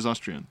 Eurovision. Yeah, she was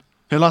Austrian.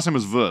 Her last name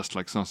was Wurst,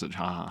 like sausage.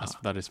 Ha ha ha.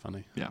 That is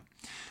funny. Yeah.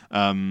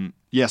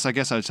 Yes, I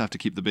guess I just have to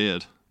keep the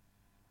beard.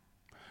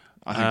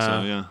 I think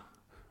so, yeah.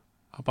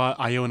 How about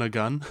Iona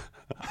Gunn?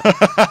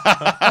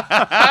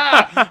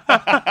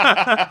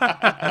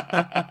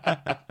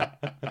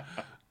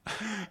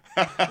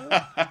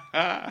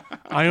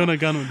 Iona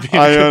Gunn would be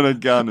Iona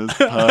Gunn is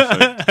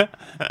perfect.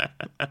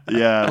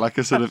 Yeah, like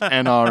a sort of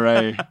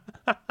NRA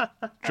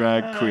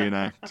drag queen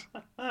act.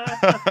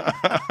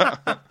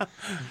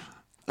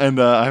 And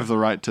I have the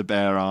right to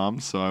bear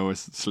arms, so I always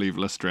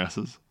sleeveless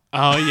dresses.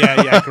 Oh,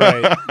 yeah,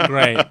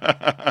 great.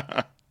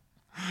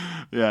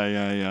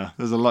 Yeah.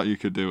 There's a lot you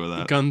could do with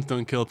that. Guns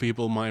don't kill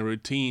people, my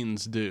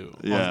routines do.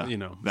 Yeah, Or, you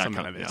know, that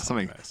something kind like of, this.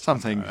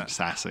 something like that.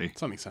 sassy.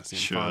 Something sassy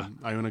and Sure. fun.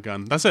 Iona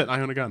Gunn. That's it,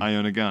 Iona Gunn.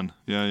 Iona Gunn.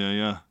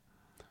 Yeah.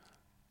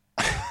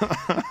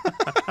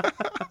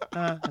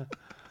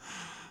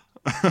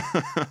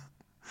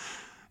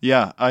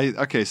 Yeah.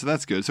 Okay. So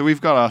that's good. So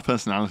we've got our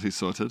personalities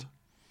sorted.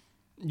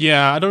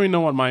 Yeah, I don't really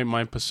know what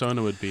my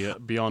persona would be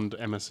beyond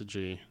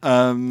MSG,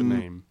 the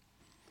name.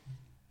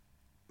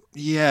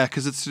 Yeah,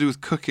 because it's to do with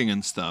cooking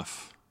and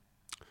stuff.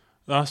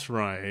 That's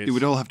right. It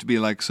would all have to be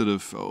like sort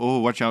of, oh,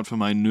 watch out for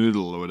my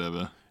noodle or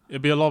whatever.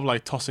 It'd be a lot of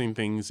like tossing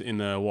things in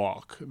a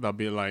wok. There'd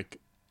be like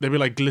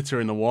glitter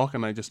in the wok,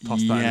 and I just toss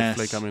that in Yes.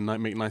 the flake. I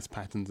mean, make nice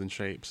patterns and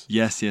shapes.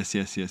 Yes.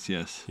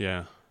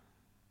 Yeah.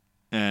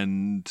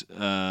 And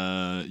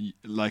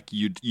like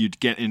you'd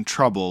get in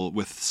trouble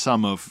with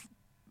some of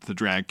the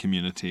drag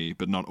community,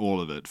 but not all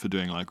of it, for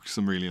doing like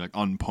some really like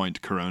on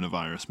point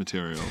coronavirus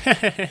material.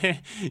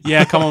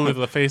 Yeah, come on with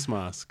a face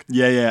mask.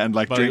 Yeah, and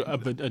like But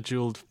drink, a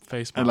jeweled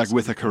face mask. and like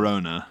with a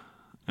corona.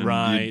 And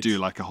Right. you'd do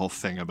like a whole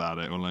thing about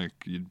it, or like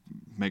you'd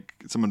make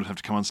someone would have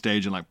to come on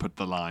stage and like put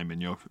the lime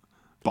in your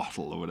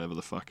bottle or whatever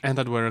the fuck. And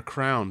I'd wear a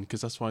crown,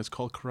 because that's why it's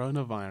called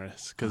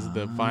coronavirus. Because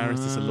the virus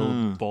is a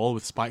little ball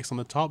with spikes on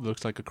the top that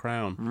looks like a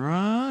crown.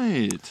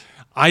 Right.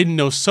 I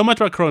know so much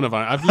about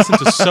coronavirus. I've listened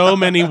to so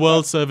many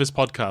World Service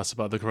podcasts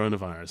about the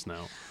coronavirus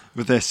now.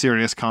 With their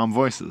serious, calm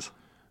voices.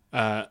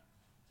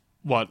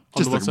 What?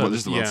 Just on the the- World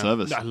just the World Yeah.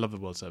 Service. I love the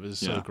World Service.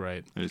 It's Yeah. so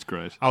great. It's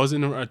great. I was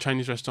in a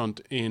Chinese restaurant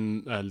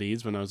in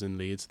Leeds when I was in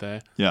Leeds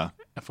there Yeah.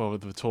 for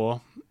the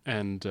tour.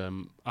 And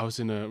I was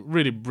in a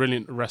really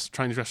brilliant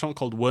Chinese restaurant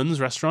called Wun's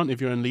Restaurant. If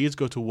you're in Leeds,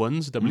 go to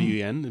Wun's,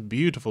 W-E-N. A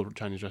beautiful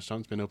Chinese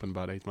restaurant. It's been open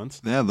about 8 months.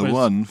 They're the Whereas-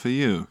 one for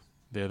you.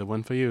 They're the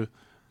one for you.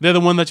 They're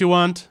the one that you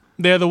want.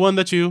 They're the one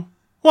that you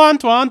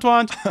want.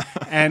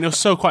 And it was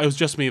so quiet. It was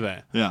just me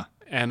there. Yeah.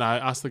 And I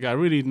asked the guy,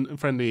 really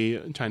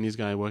friendly Chinese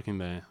guy working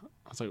there.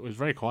 I was like, it was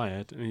very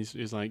quiet. And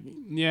he's like,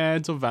 yeah,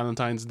 it's a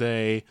Valentine's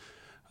Day.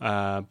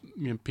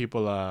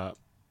 People are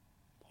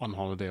on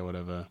holiday or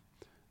whatever.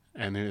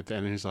 And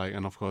he's like,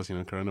 and of course,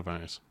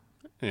 coronavirus.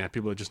 Yeah,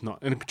 people are just not.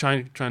 And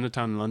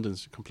Chinatown in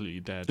London's completely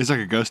dead. It's like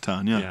a ghost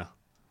town, yeah.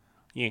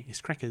 Yeah, it's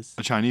crackers.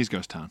 A Chinese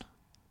ghost town.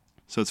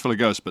 So it's full of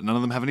ghosts, but none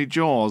of them have any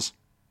jaws.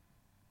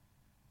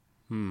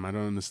 I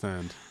don't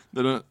understand.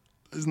 They don't.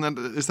 Is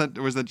that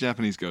or is that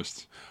Japanese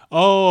ghosts?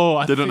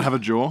 Oh, They don't have a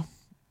jaw.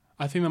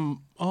 I think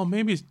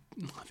maybe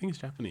I think it's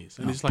Japanese.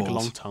 And it's like a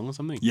balls. long tongue or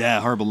something.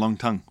 Yeah, horrible long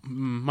tongue.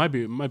 Might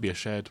be a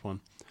shared one.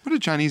 What do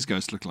Chinese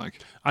ghosts look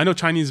like? I know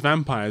Chinese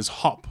vampires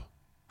hop.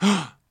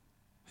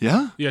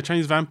 Yeah. Yeah,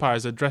 Chinese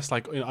vampires are dressed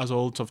like as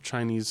old of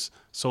Chinese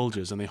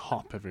soldiers, and they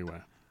hop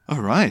everywhere. All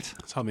right.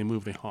 That's how they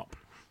move. They hop.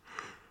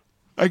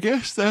 I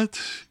guess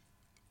that's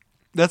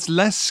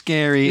less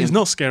scary. It's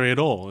not scary at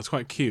all. It's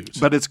quite cute.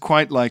 But it's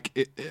quite like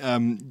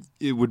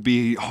it would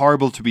be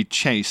horrible to be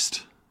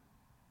chased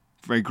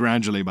very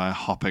gradually by a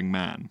hopping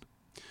man.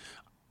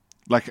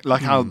 Like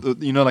how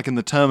like in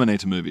the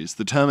Terminator movies,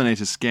 the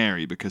Terminator's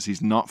scary because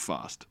he's not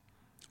fast.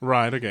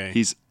 Right. Okay.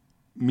 He's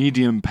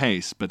medium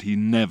pace, but he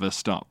never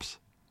stops.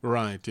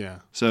 Right. Yeah.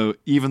 So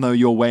even though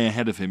you're way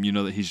ahead of him, you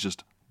know that he's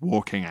just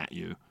walking at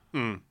you.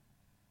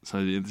 So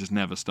it just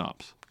never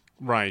stops.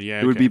 Right, yeah.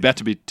 It would be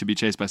better to be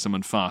chased by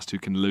someone fast who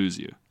can lose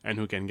you. And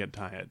who can get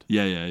tired.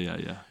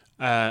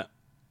 Yeah.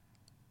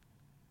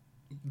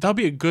 That'd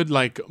be a good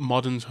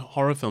modern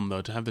horror film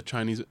though, to have the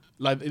Chinese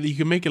you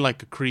can make it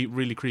like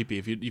really creepy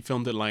if you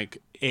filmed it like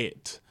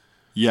It,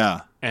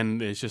 Yeah.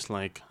 and it's just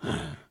like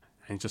and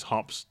it just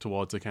hops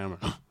towards the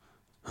camera.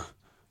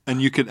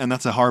 And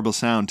that's a horrible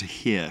sound to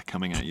hear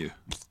coming at you.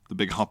 The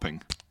big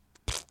hopping.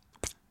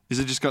 Is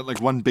it just got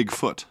like one big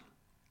foot?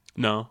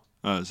 No.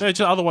 Oh, It's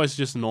otherwise it's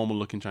just a normal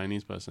looking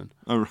Chinese person.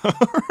 oh,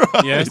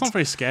 right. Yeah, it's not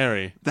very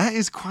scary. That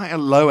is quite a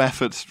low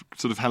effort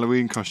sort of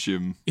Halloween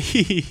costume.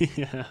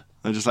 Yeah.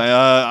 They're just like,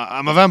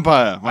 I'm a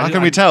vampire. How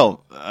can we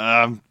tell?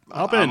 I'm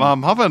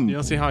hopping.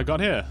 You'll see how I got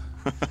here.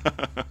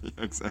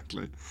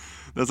 Exactly.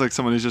 That's like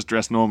someone who's just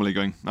dressed normally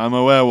going, I'm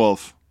a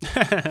werewolf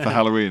for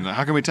Halloween.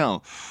 How can we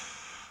tell?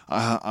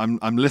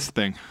 I'm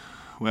lisping.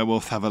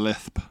 Werewolves have a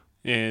lisp.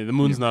 Yeah, the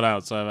moon's not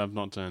out, so I've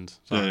not turned.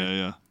 Sorry.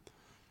 Yeah.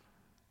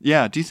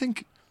 Yeah, do you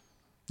think...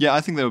 Yeah,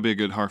 I think that would be a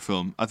good horror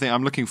film. I think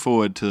I'm looking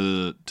forward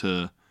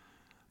to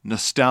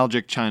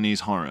nostalgic Chinese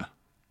horror.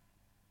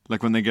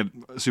 Like when they get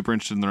super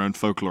interested in their own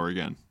folklore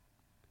again.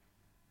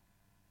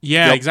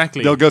 Yeah,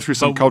 exactly. They'll go through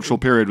some cultural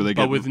period where they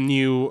get... But with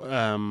new,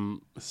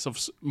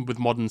 with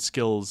modern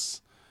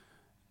skills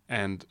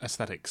and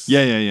aesthetics.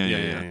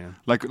 Yeah.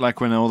 Like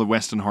when all the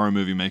Western horror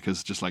movie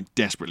makers just like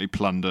desperately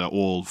plunder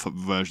all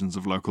versions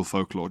of local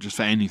folklore just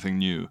for anything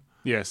new.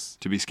 Yes.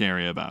 To be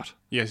scary about.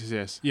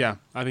 Yes. Yeah,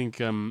 I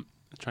think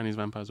Chinese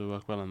vampires would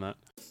work well on that.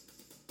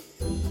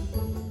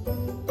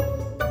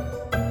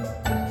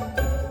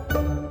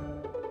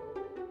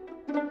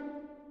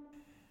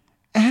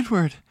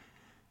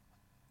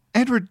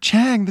 Edward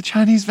Chang, the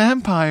Chinese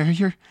vampire,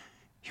 you're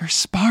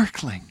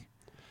sparkling.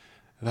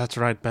 That's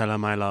right, Bella,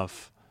 my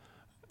love.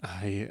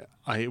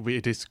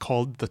 It is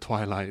called the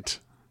Twilight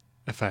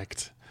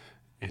effect.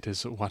 It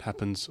is what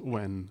happens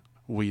when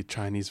we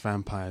Chinese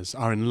vampires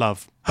are in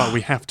love, but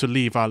we have to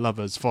leave our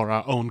lovers for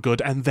our own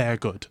good and their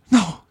good.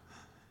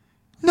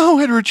 No,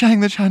 Edward Chang,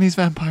 the Chinese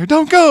vampire,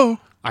 don't go!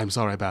 I'm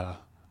sorry, Bella.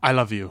 I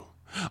love you.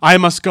 I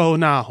must go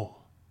now.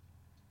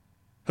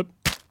 Hup.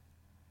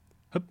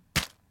 Hup.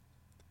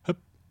 Hup. Hup.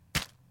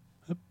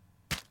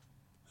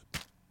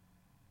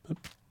 Hup.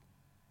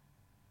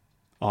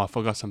 Oh, I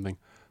forgot something.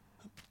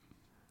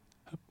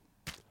 Hup.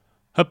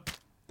 Hup.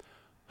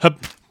 Hup.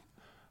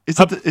 Is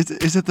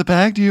it the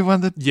bag? Do you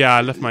want the... Yeah,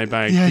 I left my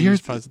bag. Yeah,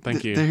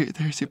 Thank you.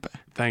 There's your bag.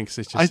 Thanks.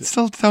 It's I just,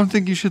 still don't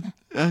think you should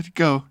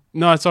go.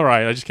 no, it's all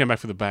right. I just came back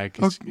for the bag.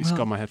 It's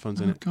got my headphones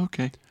in it.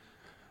 Okay.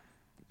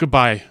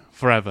 Goodbye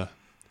forever.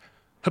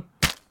 Hup.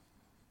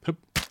 Hup.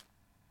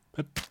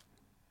 Hup.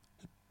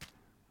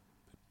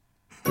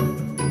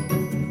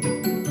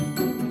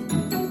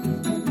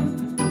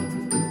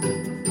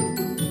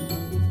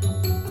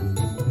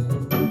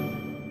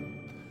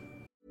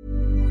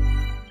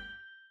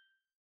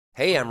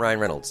 Hey, I'm Ryan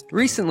Reynolds.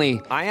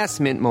 Recently, I asked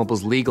Mint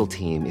Mobile's legal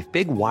team if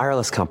big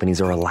wireless companies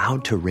are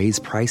allowed to raise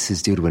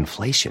prices due to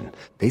inflation.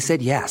 They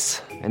said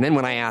yes. And then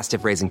when I asked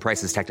if raising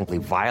prices technically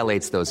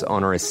violates those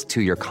onerous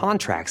 2-year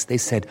contracts, they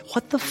said,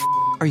 "What the f***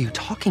 are you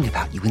talking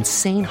about, you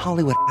insane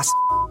Hollywood ass?"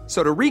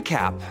 So to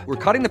recap, we're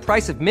cutting the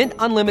price of Mint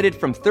Unlimited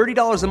from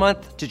 $30 a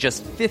month to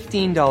just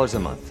 $15 a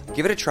month.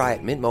 Give it a try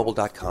at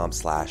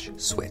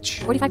mintmobile.com/switch.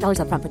 $45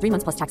 up front for 3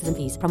 months plus taxes and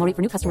fees. Promo rate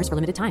for new customers for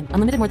limited time.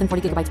 Unlimited more than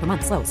 40 gigabytes per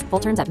month. Slows full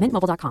terms at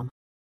mintmobile.com.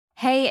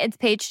 Hey, it's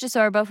Paige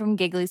DeSorbo from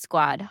Giggly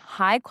Squad.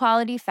 High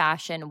quality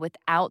fashion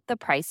without the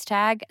price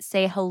tag.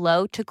 Say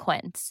hello to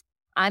Quince.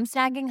 I'm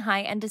snagging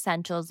high-end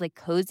essentials like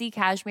cozy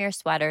cashmere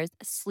sweaters,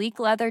 sleek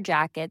leather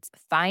jackets,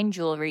 fine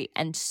jewelry,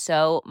 and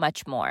so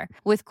much more.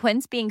 With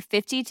Quince being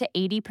 50 to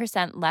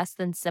 80% less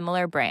than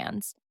similar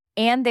brands.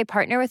 And they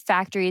partner with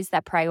factories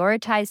that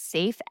prioritize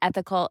safe,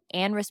 ethical,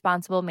 and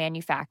responsible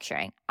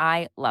manufacturing.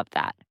 I love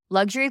that.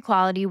 Luxury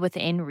quality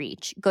within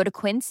reach. Go to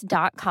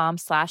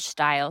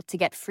quince.com/style to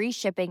get free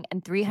shipping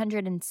and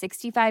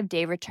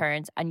 365-day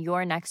returns on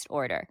your next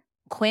order.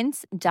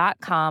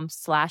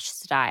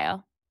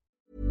 Quince.com/style.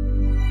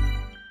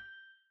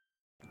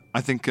 I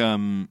think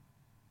the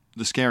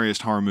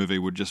scariest horror movie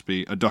would just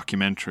be a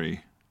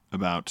documentary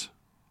about...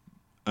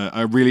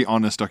 a really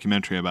honest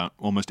documentary about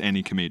almost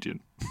any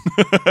comedian.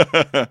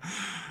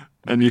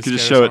 And you could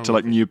just show it to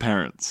like new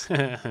parents.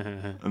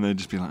 And they'd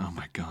just be like, oh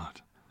my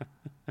God.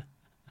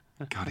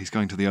 God, he's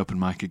going to the open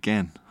mic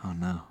again. Oh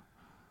no.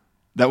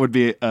 That would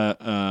be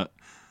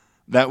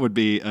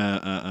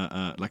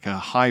like a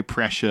high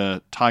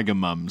pressure Tiger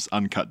Mums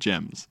Uncut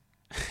Gems.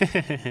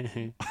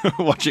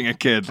 Watching a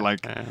kid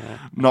like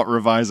not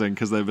revising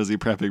because they're busy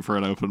prepping for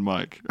an open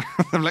mic.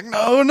 I'm like,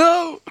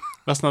 no.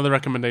 That's another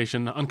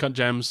recommendation. Uncut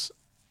Gems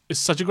is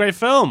such a great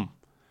film.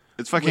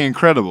 It's fucking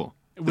incredible.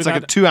 It's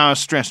like a 2-hour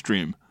stress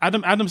dream.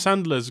 Adam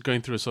Sandler is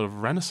going through a sort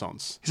of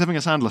renaissance. He's having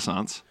a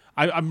Sandler-sance.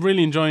 I'm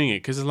really enjoying it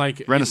because it's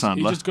like Renaissance.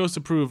 It just goes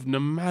to prove no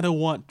matter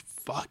what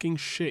fucking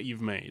shit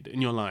you've made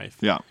in your life,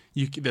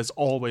 there's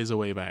always a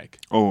way back.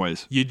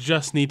 Always. You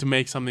just need to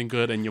make something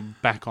good and you're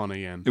back on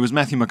again. It was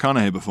Matthew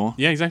McConaughey before.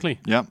 Yeah, exactly.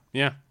 Yeah.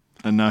 Yeah.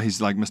 And now he's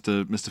like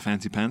Mr.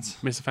 Fancy Pants.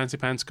 Mr. Fancy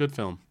Pants, good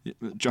film.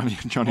 Johnny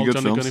Old Good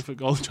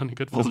Films. Old Johnny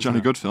Good Films. Old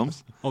Johnny Good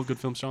Films. Old Good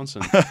Films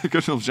Johnson.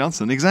 Good Films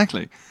Johnson,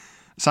 exactly.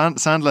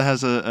 Sandler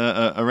has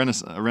a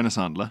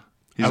Renaissandler.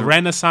 He's a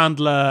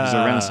Renaissandler. He's a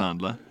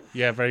Renaissandler.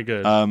 Yeah, very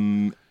good.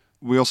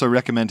 We also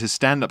recommend his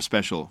stand-up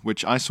special,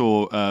 which I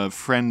saw a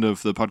friend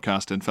of the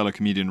podcast and fellow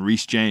comedian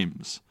Reese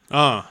James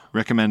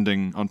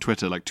recommending on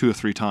Twitter like 2 or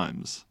 3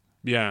 times.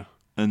 Yeah.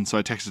 And so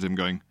I texted him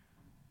going,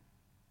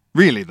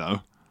 really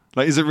though?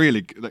 Like, is it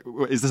really? Like,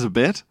 is this a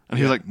bit? And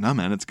he was like, no,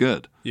 man, it's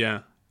good. Yeah.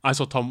 I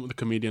saw the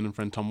comedian and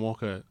friend Tom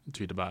Walker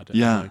tweet about it.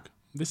 Yeah. I'm like,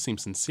 this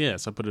seems sincere.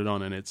 So I put it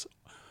on and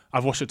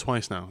I've watched it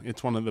twice now.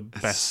 It's one of the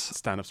best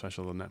stand-up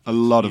specials on Netflix. A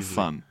lot of easily.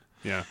 fun.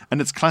 Yeah. And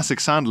it's classic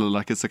Sandler,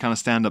 like it's the kind of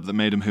stand-up that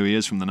made him who he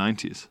is from the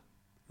 90s.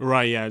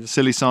 Right, yeah.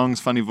 Silly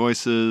songs, funny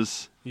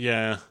voices.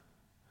 Yeah.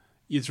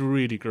 It's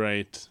really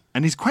great.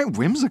 And he's quite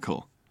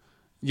whimsical.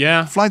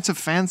 Yeah. Flights of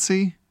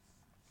Fancy.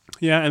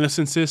 Yeah, and the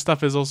sincere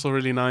stuff is also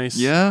really nice.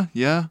 Yeah,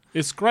 yeah.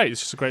 It's great.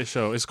 It's just a great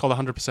show. It's called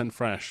 100%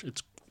 Fresh.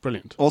 It's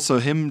brilliant. Also,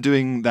 him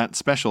doing that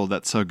special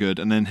that's so good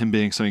and then him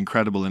being so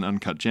incredible in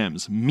Uncut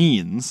Gems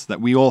means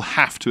that we all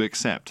have to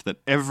accept that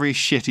every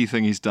shitty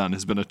thing he's done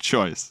has been a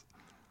choice.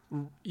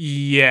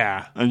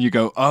 Yeah. And you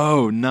go,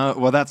 oh, no.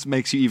 Well, that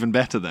makes you even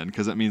better then,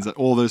 because it means that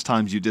all those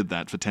times you did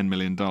that for $10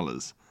 million,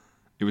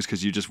 it was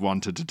because you just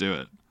wanted to do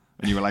it.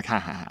 And you were like, ha,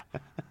 ha, ha.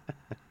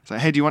 It's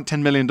like, hey, do you want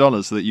 $10 million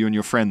so that you and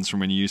your friends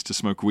from when you used to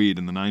smoke weed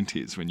in the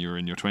 90s, when you were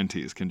in your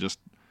 20s, can just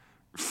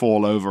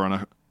fall over on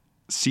a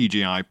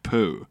CGI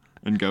poo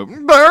and go,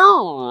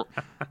 no!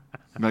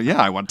 Like,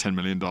 yeah, I want $10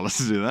 million to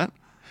do that.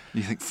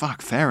 And you think,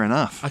 fuck, fair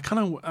enough.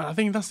 I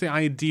think that's the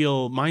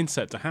ideal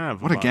mindset to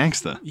have. What a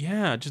gangster.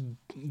 Yeah, just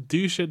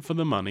do shit for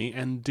the money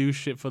and do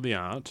shit for the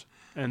art,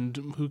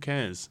 and who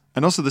cares?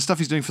 And also, the stuff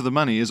he's doing for the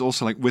money is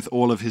also like with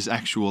all of his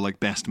actual like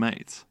best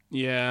mates.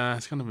 Yeah,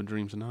 it's kind of a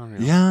dream scenario.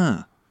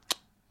 Yeah.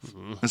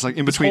 It's like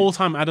in This between. whole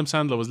time, Adam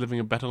Sandler was living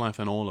a better life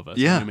than all of us.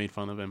 Yeah. And we made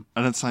fun of him.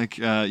 And it's like,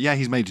 yeah,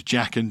 he's made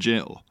Jack and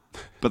Jill,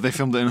 but they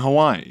filmed it in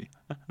Hawaii.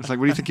 It's like,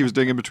 what do you think he was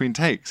doing in between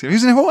takes? He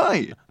was in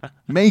Hawaii,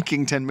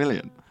 making $10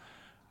 million.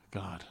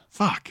 God.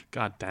 Fuck.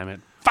 God damn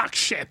it. Fuck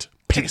shit.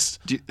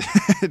 Pissed. Do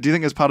you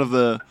think as part of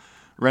the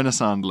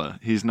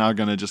Renaissandler, he's now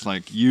going to just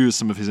like use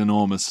some of his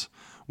enormous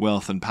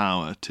wealth and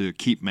power to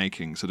keep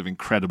making sort of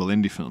incredible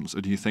indie films?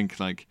 Or do you think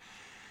like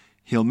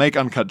he'll make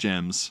Uncut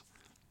Gems,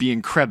 be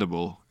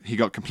incredible, he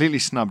got completely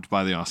snubbed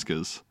by the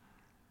Oscars,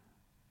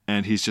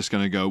 and he's just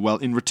going to go, well,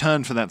 in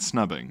return for that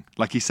snubbing,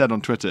 like he said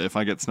on Twitter, if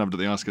I get snubbed at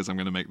the Oscars, I'm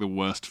going to make the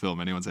worst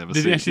film anyone's ever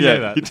seen. Did he actually say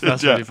that? He did,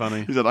 That's really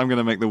funny. He said, I'm going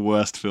to make the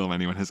worst film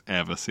anyone has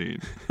ever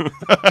seen.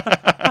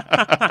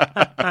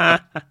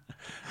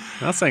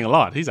 That's saying a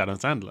lot. He's Adam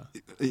Sandler.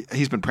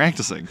 He's been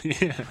practicing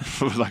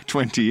for like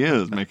 20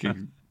 years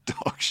making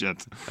dog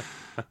shit.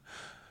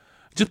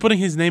 Just putting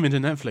his name into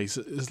Netflix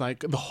is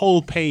like the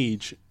whole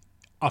page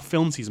of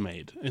films he's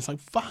made. It's like,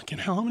 fucking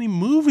hell, how many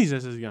movies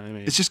has this guy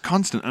made? It's just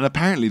constant. And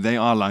apparently they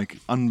are like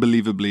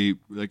unbelievably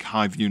like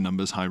high view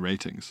numbers, high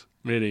ratings.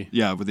 Really?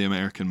 Yeah, with the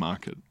American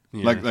market.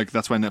 Yeah. Like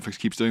that's why Netflix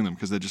keeps doing them,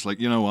 because they're just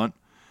like, you know what?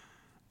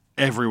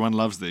 Everyone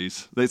loves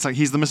these. It's like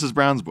he's the Mrs.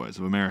 Brown's Boys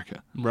of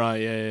America. Right,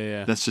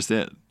 yeah. That's just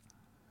it.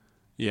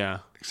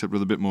 Yeah. Except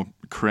with a bit more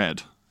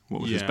cred. What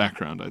was his Yeah.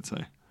 background, I'd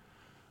say.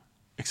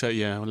 Except,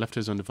 yeah, left to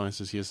his own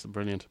devices, he is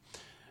brilliant.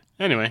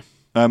 Anyway.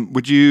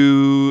 Would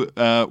you?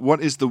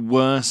 What is the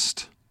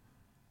worst?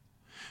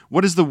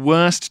 What is the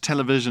worst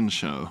television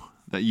show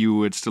that you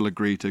would still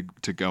agree to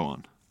go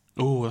on?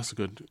 Oh, that's a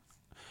good.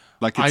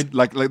 Like it's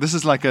like this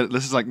is like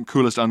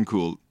coolest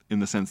uncool in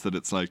the sense that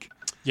it's like,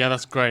 Yeah,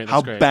 that's great. That's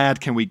how great.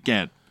 bad can we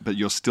get? But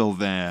you're still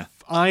there.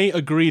 I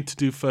agreed to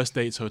do First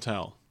Dates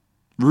Hotel.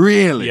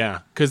 Really? Yeah,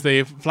 because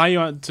they fly you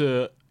out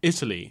to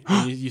Italy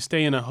and you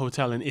stay in a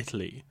hotel in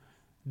Italy,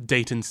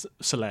 dating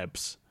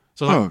celebs.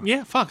 So I was like,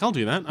 yeah, fuck, I'll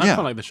do that. I Yeah.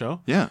 quite like the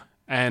show. Yeah.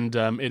 And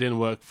it didn't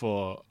work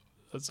for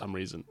some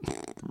reason.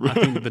 I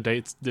think the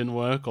dates didn't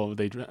work, or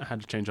they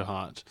had to change her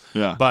heart.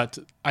 Yeah. But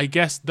I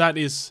guess that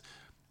is.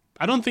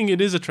 I don't think it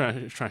is a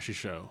trashy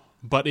show,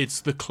 but it's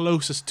the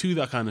closest to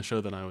that kind of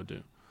show that I would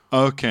do.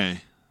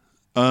 Okay.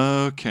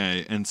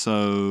 And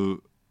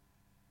so,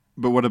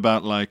 but what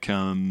about like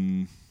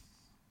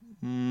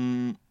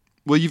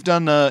well, you've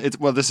done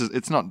this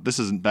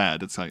isn't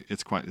bad. It's like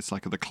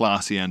at the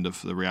classy end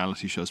of the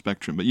reality show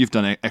spectrum. But you've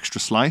done Extra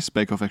Slice,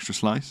 Bake Off Extra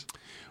Slice.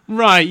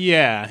 Right?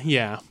 Yeah.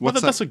 Well, What's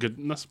that? that's a good.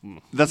 That's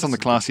on the a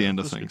good classy show. end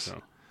of That's a good things.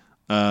 show.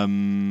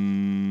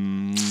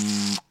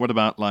 What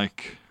about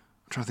like?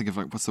 I'm trying to think of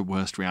like what's the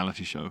worst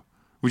reality show?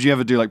 Would you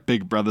ever do like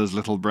Big Brother's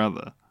Little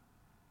Brother?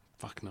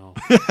 Fuck no.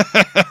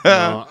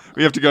 No.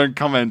 We have to go and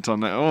comment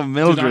on that. Oh,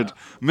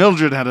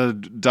 Mildred had a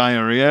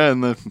diarrhea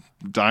in the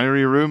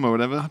diary room or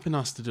whatever. I've been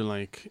asked to do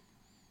like,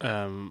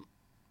 I'm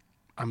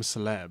a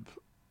Celeb,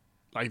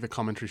 like the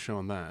commentary show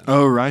on that.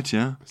 Oh, right,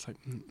 yeah. It's like,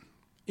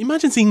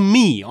 imagine seeing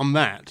me on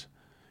that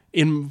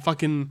in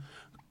fucking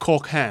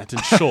cork hat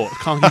and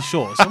khaki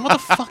shorts. Like, what the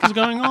fuck is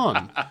going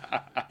on?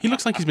 He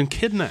looks like he's been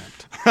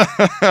kidnapped.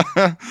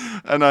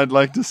 And I'd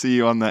like to see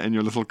you on that in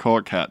your little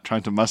court cat,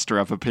 trying to muster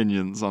up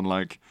opinions on,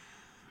 like,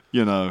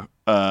 you know,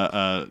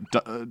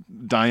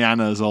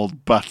 Diana's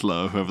old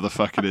butler, whoever the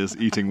fuck it is,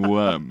 eating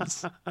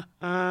worms.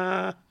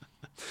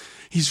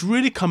 He's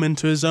really come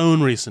into his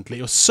own recently.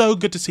 It was so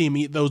good to see him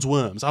eat those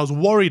worms. I was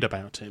worried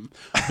about him.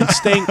 I've been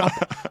staying up.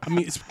 I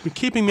mean, it's been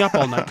keeping me up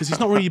all night because he's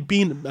not really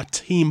been a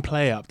team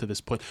player up to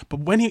this point. But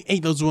when he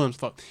ate those worms, I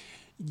thought,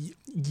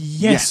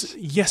 yes,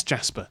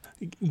 Jasper,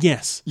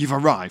 yes. You've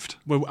arrived.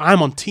 Well,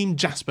 I'm on Team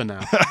Jasper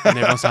now. And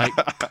everyone's like,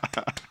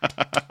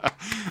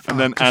 And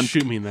then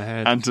shoot me in the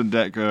head. Ant and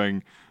Dec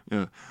going,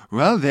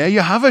 well, there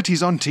you have it.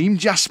 He's on Team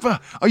Jasper.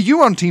 Are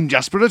you on Team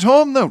Jasper at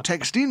home, though?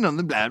 Texting on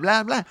the blah,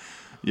 blah, blah.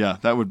 Yeah,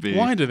 that would be...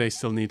 Why do they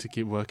still need to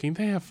keep working?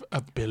 They have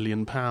 £1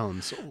 billion.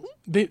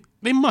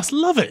 They must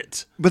love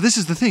it. But this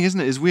is the thing,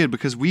 isn't it? It's weird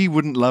because we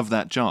wouldn't love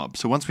that job.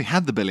 So once we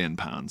had the £1 billion,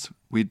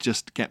 we'd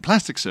just get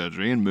plastic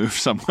surgery and move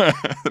somewhere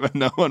where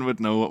no one would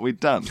know what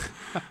we'd done.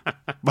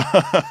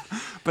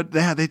 But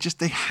they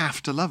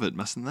have to love it,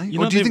 mustn't they?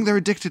 Or do you think they're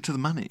addicted to the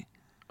money?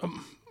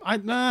 I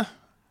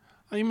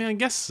mean, I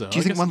guess so. Do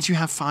you think once you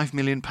have £5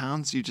 million,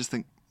 you just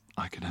think,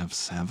 I could have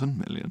 7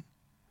 million?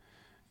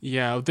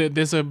 Yeah,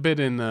 there's a bit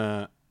in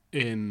the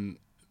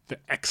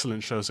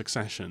excellent show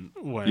Succession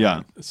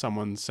where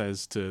someone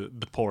says to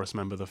the poorest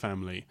member of the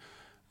family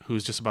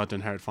who's just about to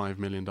inherit $5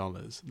 million,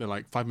 they're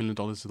like, $5 million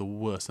is the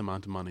worst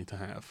amount of money to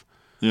have.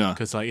 Yeah.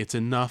 Because like, it's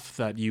enough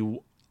that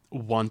you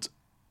want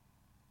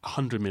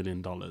 $100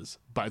 million,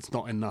 but it's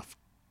not enough.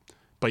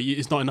 But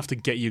it's not enough to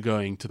get you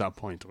going to that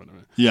point or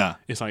whatever. Yeah.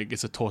 It's like,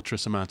 it's a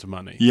torturous amount of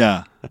money.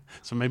 Yeah.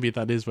 So maybe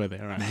that is where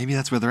they're at. Maybe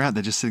that's where they're at.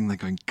 They're just sitting there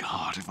going,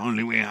 God, if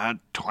only we had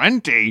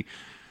 20.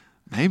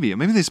 Maybe. Or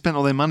maybe they spent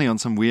all their money on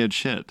some weird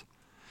shit.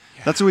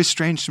 Yeah. That's always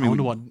strange to me. I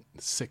wonder what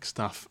sick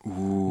stuff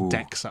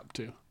Dec's up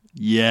to.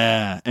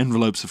 Yeah.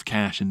 Envelopes of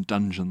cash in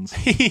dungeons.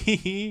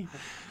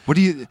 What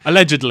do you...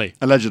 Allegedly.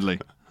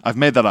 I've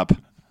made that up.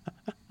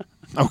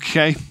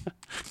 Okay.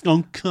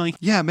 Okay.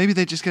 Yeah, maybe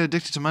they just get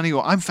addicted to money.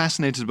 Or I'm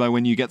fascinated by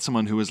when you get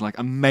someone who is like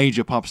a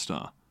major pop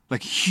star,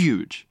 like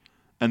huge,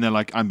 and they're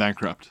like, I'm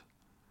bankrupt.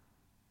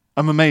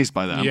 I'm amazed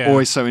by that. Yeah. I'm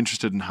always so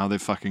interested in how they've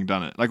fucking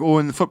done it. Like, or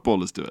when the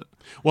footballers do it.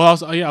 Well,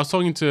 I was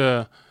talking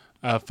to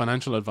a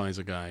financial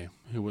advisor guy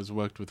who was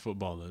worked with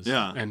footballers.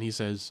 Yeah. And he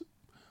says,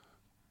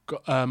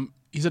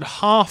 he said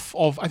half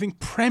of, I think,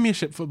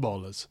 Premiership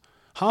footballers,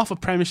 half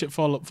of Premiership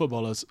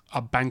footballers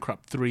are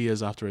bankrupt 3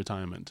 years after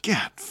retirement.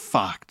 Get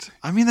fucked.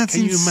 I mean, that's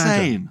Can you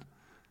insane.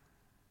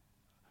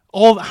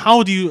 imagine?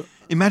 How do you...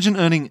 Imagine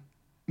earning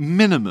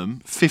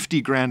minimum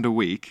 50 grand a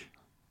week,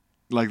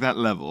 like that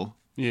level,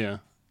 Yeah.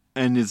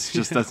 and it's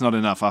just, that's not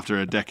enough after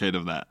a decade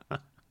of that.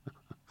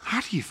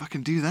 How do you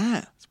fucking do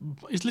that?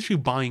 It's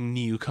literally buying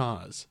new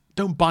cars.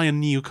 Don't buy a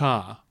new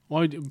car.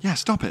 Why? Yeah,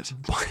 stop it.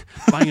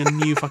 Buying a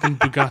new fucking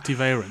Bugatti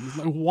Veyron. It's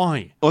like,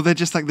 why? Or they're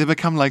just like, they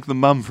become like the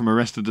mum from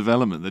Arrested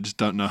Development. They just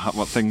don't know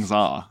what things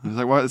are. It's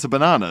like, well, it's a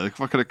banana.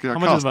 What could it cost?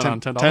 much is a banana?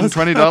 $10?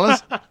 $10,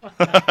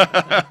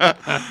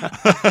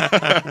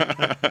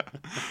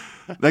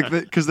 $20? Like,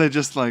 because they're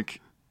just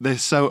like, they're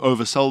so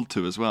oversold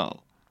to as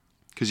well.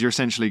 Because you're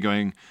essentially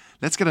going,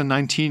 let's get a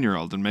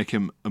 19-year-old and make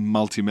him a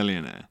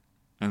multimillionaire.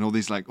 And all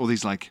these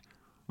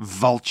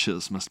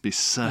vultures must be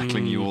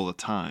circling you all the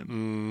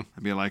time.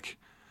 And be like,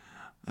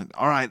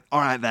 all right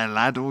there,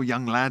 lad,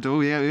 young lad,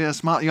 yeah,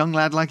 smart young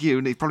lad like you.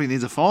 He probably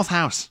needs a fourth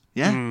house,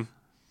 yeah?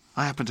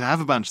 I happen to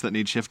have a bunch that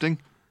need shifting.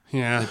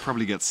 Yeah. They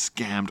probably get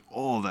scammed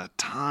all the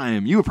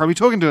time. You were probably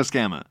talking to a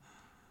scammer.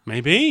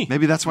 Maybe.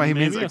 Maybe that's why he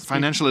Maybe means a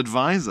financial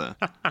advisor.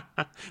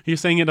 You're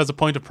saying it as a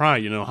point of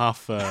pride.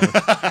 Half the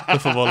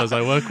footballers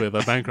I work with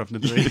are bankrupt in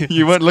 3 years.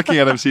 You weren't looking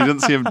at him, so you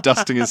didn't see him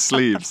dusting his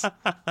sleeves,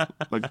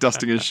 like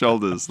dusting his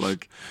shoulders.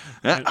 Like,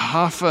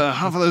 half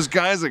of those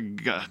guys are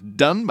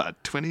done by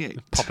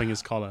 28. Popping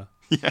his collar.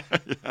 Yeah.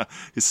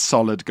 His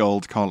solid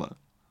gold collar.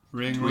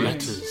 Ring,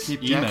 Letters,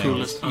 keep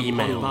emails, jacking,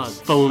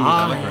 emails, phone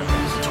calls,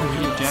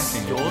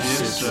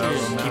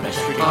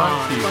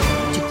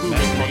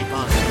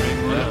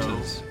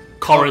 letters.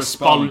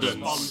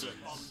 correspondence.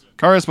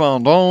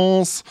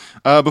 Correspondence.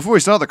 Before we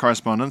start the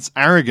correspondence,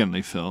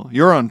 arrogantly, Phil,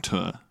 you're on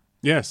tour.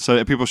 Yes.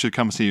 So people should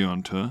come see you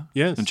on tour.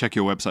 Yes. And check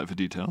your website for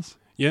details.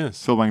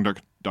 Yes.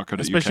 philbang.co.uk.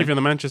 Especially if you're in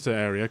the Manchester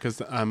area,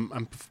 because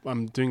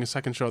I'm doing a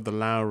second show at the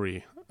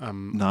Lowry.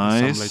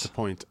 Nice. At some later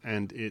point,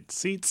 and it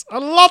seats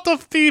a lot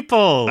of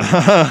people.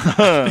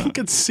 I think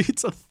it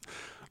seats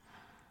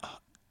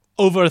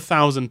over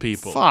 1,000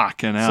 people.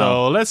 Fucking hell.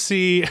 So let's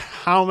see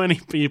how many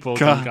people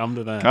can come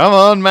to that. Come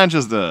on,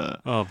 Manchester.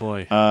 Oh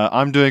boy.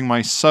 I'm doing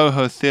my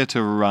Soho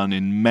Theatre run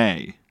in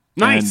May.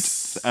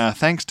 Nice. And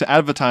thanks to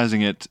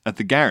advertising it at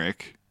the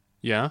Garrick,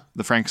 Yeah.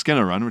 the Frank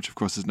Skinner run, which of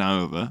course is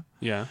now over,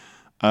 Yeah.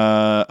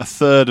 a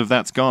third of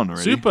that's gone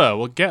already. Super.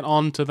 We'll get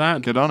on to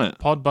that. Get on it.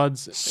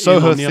 Podbuds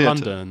Soho near Theatre.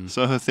 London.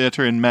 Soho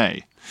Theatre in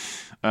May.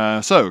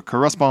 So,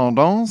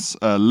 correspondence.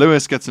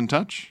 Lewis gets in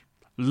touch.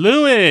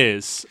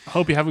 Lewis.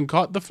 Hope you haven't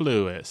caught the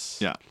fluis.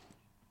 Yeah.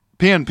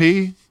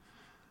 PNP.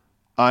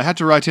 I had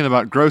to write in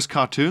about gross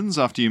cartoons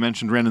after you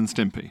mentioned Ren and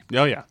Stimpy.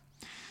 Oh yeah.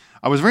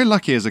 I was very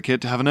lucky as a kid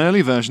to have an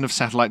early version of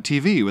satellite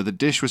TV where the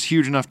dish was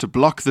huge enough to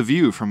block the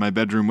view from my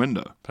bedroom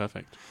window.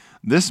 Perfect.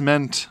 This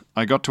meant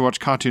I got to watch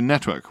Cartoon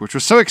Network, which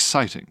was so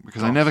exciting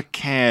because I never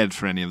cared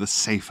for any of the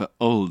safer,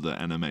 older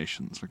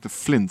animations like the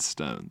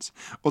Flintstones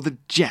or the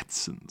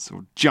Jetsons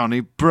or Johnny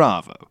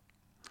Bravo.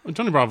 Well,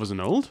 Johnny Bravo's an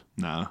old.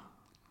 No,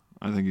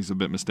 I think he's a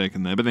bit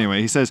mistaken there. But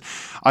anyway, he says,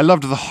 I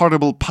loved the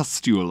horrible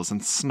pustules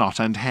and snot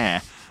and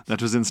hair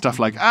that was in stuff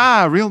like,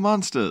 Real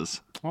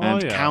Monsters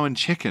and yeah. Cow and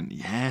Chicken.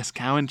 Yes,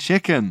 Cow and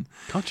Chicken.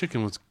 Cow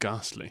Chicken was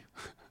ghastly.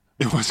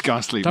 It was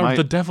ghastly.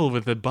 The devil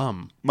with the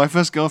bum. My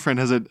first girlfriend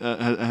has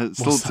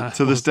still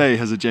to this day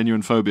has a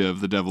genuine phobia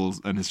of the devil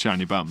and his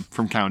shiny bum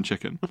from Cow and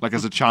Chicken. Like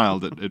as a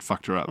child, it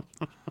fucked her up.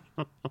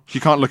 She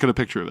can't look at a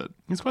picture of it.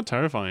 It's quite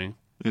terrifying.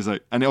 He's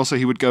like, and also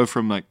he would go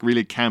from like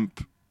really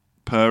camp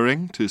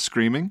purring to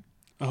screaming.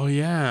 Oh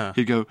yeah.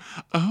 He'd go,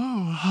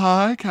 "Oh,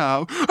 hi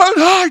cow, and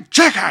hi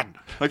chicken!"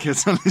 Like he'd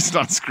suddenly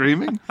start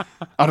screaming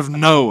out of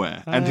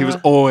nowhere, and he was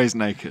always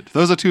naked.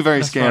 Those are two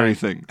very scary right.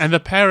 things. And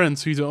the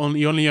parents, you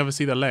only ever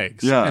see the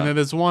legs. Yeah. And then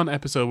there's one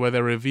episode where they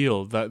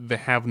reveal that they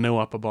have no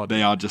upper body.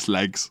 They are just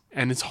legs.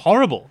 And it's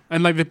horrible.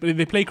 And like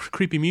they play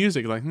creepy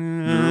music, like.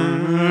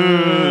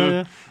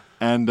 And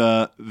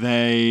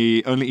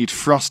they only eat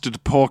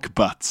frosted pork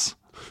butts,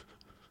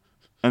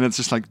 and it's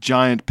just like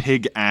giant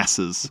pig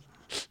asses.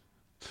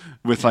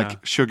 With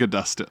like sugar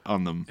dust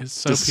on them. It's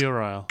so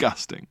puerile.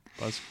 Disgusting.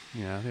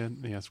 Yeah,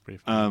 it's pretty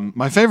funny.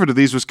 My favorite of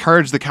these was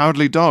Courage the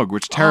Cowardly Dog,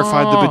 which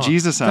terrified the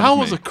bejesus out of me. That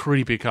was a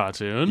creepy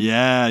cartoon.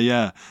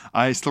 Yeah.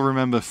 I still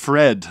remember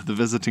Fred, the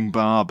visiting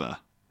barber,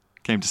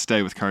 came to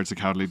stay with Courage the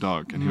Cowardly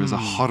Dog, and he was a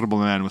horrible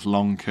man with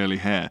long curly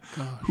hair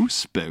who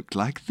spoke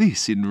like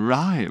this in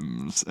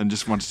rhymes and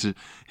just wanted to.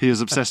 He was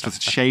obsessed with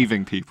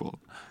shaving people.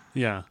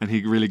 Yeah. And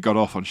he really got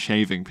off on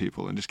shaving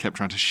people and just kept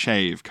trying to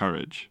shave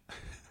Courage.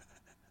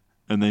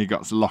 And then he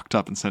got locked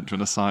up and sent to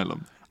an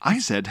asylum. I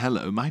said,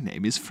 hello, my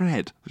name is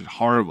Fred. It was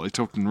horrible. He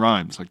talked in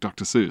rhymes like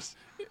Dr. Seuss.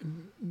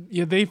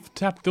 Yeah, they've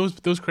tapped,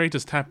 those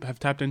creators have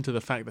tapped into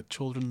the fact that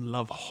children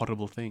love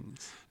horrible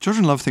things.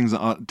 Children love things that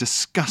are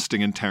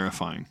disgusting and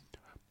terrifying.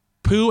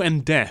 Poo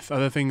and death are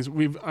the things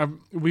I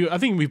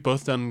think we've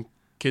both done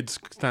kids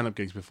stand-up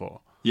gigs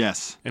before.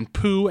 Yes. And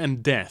poo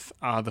and death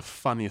are the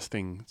funniest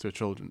thing to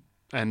children.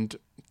 And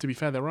to be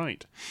fair, they're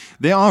right.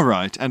 They are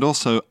right, and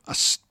also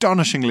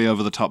astonishingly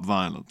over-the-top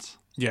violence.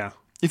 Yeah.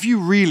 If you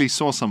really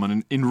saw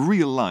someone in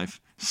real life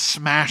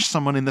smash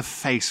someone in the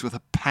face with a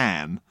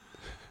pan,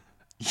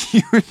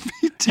 you would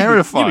be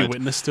terrified. You'd be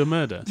witness to a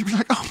murder. You'd be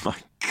like, oh my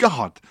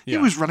God, he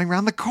was running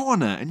around the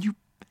corner and you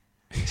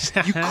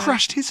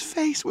crushed his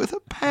face with a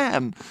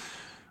pan.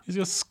 Is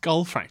your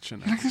skull fracture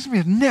now? You're like, there's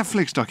going to be a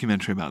Netflix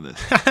documentary about this.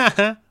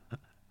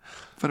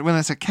 But when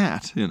it's a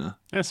cat,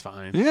 That's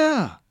fine.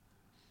 Yeah.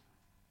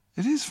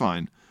 It is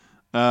fine.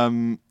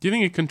 Do you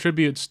think it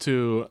contributes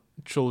to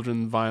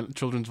children's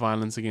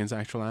violence against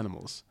actual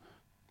animals?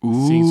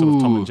 Ooh. Seeing sort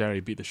of Tom and Jerry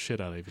beat the shit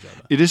out of each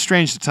other. It is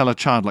strange to tell a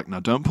child, like, no,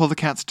 don't pull the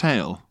cat's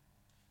tail.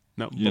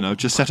 No.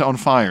 Just set it on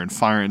fire and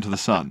fire it into the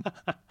sun.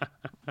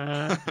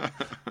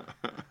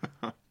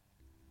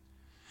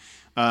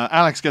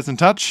 Alex gets in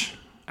touch.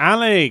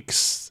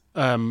 Alex!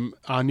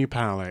 Our new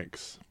pal,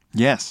 Alex.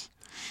 Yes.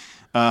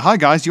 Hi,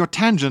 guys. Your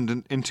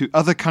tangent into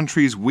other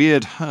countries'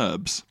 weird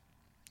herbs.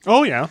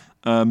 Oh, yeah.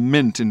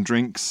 Mint in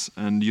drinks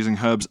and using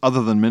herbs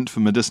other than mint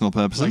for medicinal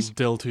purposes. Like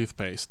dill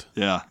toothpaste.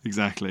 Yeah,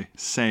 exactly.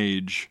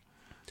 Sage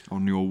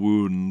on your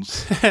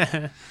wounds.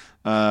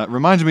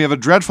 Reminded me of a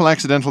dreadful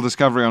accidental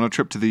discovery on a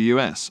trip to the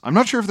US. I'm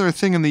not sure if they're a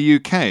thing in the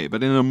UK,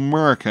 but in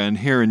America and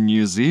here in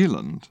New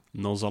Zealand,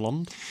 New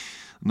Zealand,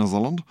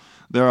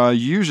 there are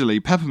usually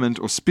peppermint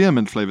or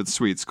spearmint flavored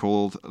sweets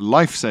called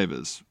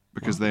lifesavers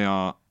because they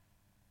are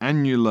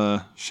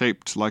annular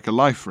shaped like a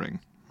life ring.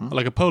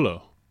 Like a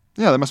polo.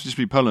 Yeah, they must just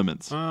be polo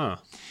mints.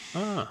 Ah.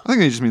 I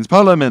think it just means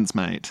polo mints,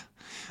 mate.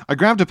 I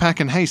grabbed a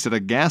pack in haste at a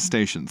gas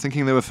station,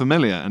 thinking they were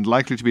familiar and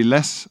likely to be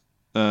less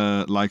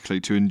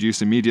likely to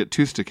induce immediate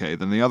tooth decay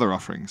than the other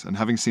offerings, and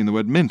having seen the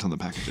word mint on the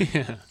packaging.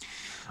 Yeah.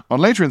 On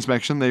later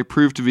inspection, they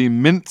proved to be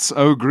Mint's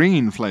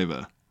O'Green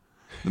flavour.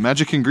 The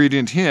magic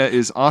ingredient here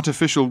is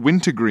artificial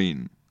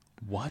wintergreen.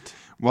 What?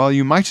 While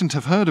you mightn't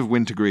have heard of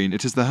wintergreen,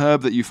 it is the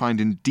herb that you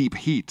find in deep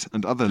heat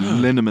and other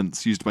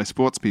liniments used by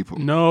sports people.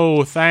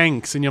 No,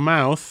 thanks. In your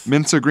mouth.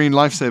 Mint's O'Green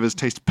Lifesavers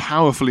taste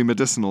powerfully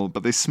medicinal,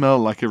 but they smell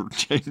like a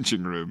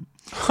changing room.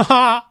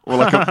 or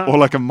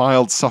like a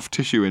mild soft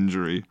tissue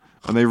injury.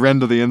 And they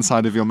render the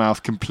inside of your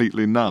mouth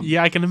completely numb.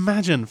 Yeah, I can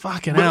imagine.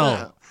 Fucking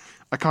hell.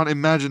 I can't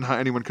imagine how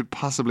anyone could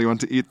possibly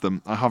want to eat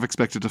them. I half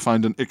expected to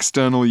find an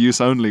external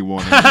use only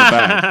warning in the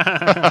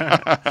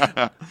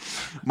bag.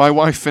 My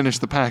wife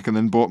finished the pack and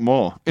then bought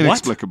more.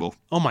 Inexplicable. What?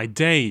 Oh my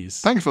days.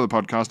 Thanks for the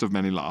podcast of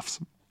many laughs.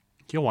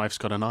 Your wife's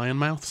got an iron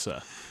mouth,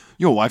 sir.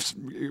 Your wife's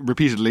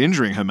repeatedly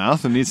injuring her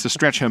mouth and needs to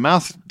stretch her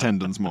mouth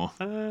tendons more.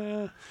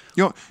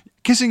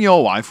 Kissing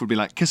your wife would be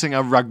like kissing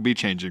a rugby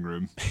changing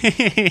room.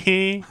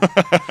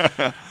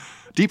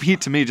 Deep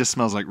heat to me just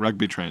smells like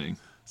rugby training.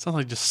 Sounds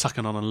like just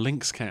sucking on a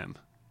Lynx can.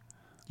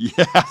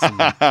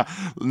 Yeah.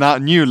 Now,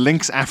 new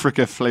Lynx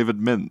Africa flavored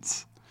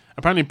mints.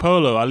 Apparently,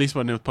 Polo, at least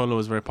when Polo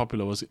was very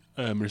popular, was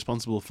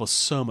responsible for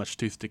so much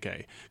tooth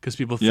decay because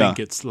people think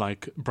it's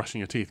like brushing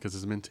your teeth because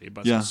it's minty,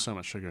 but there's so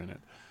much sugar in it.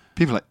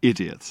 People are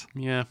idiots.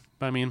 Yeah,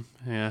 but I mean,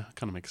 kind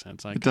of makes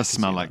sense. It does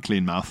smell like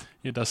clean mouth.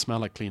 It does smell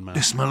like clean mouth.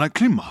 They smell like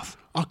clean mouth.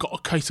 I got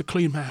a case of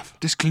clean mouth.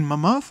 This clean my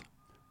mouth?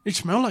 It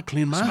smell like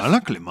clean mouth. Smell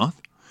like clean mouth.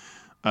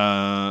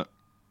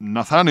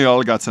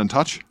 Nathaniel gets in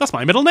touch. That's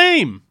my middle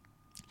name.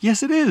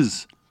 Yes, it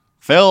is.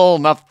 Phil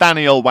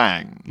Nathaniel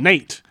Wang.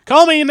 Nate.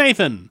 Call me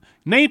Nathan.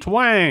 Nate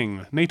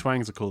Wang. Nate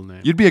Wang's a cool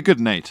name. You'd be a good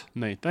Nate.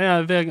 Nate. Yeah,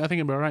 I think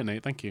it'd be all right,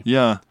 Nate. Thank you.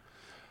 Yeah.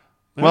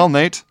 Well,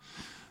 Nate.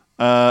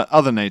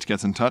 Other Nate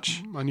gets in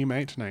touch. My new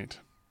mate, Nate.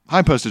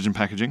 High postage and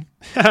packaging.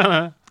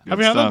 Have you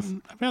had stuff.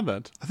 that? Have you had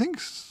that? I think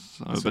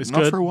so, but It's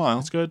not good. for a while.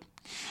 It's good.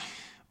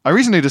 I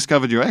recently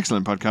discovered your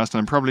excellent podcast, and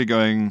I'm probably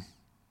going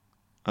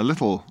a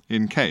little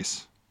in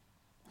case.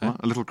 What?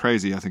 A little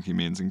crazy, I think he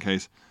means, in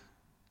case.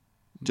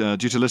 Due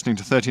to listening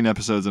to 13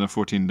 episodes in a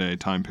 14-day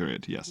time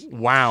period, yes.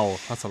 Wow,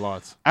 that's a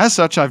lot. As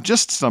such, I've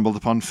just stumbled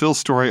upon Phil's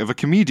story of a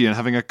comedian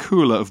having a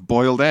cooler of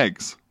boiled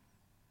eggs.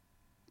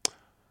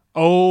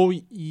 Oh,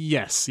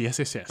 yes.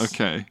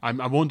 Okay. I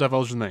won't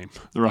divulge the name.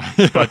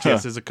 Right. But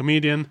yes, there's a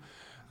comedian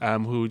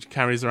who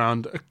carries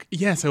around,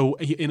 so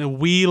in a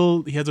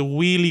wheel, he has a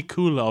wheelie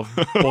cooler of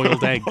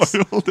boiled eggs.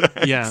 Boiled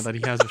eggs. Yeah, that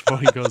he has before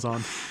he goes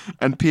on.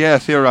 And Pierre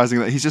theorizing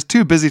that he's just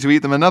too busy to eat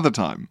them another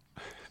time.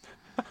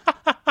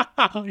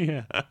 Oh,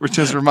 yeah. Which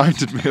has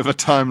reminded me of a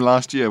time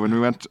last year when we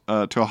went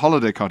to a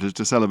holiday cottage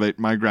to celebrate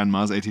my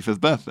grandma's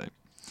 85th birthday.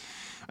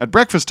 At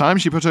breakfast time,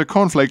 she put her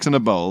cornflakes in a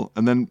bowl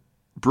and then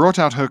brought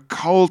out her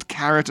cold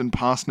carrot and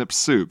parsnip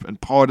soup and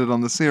poured it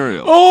on the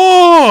cereal.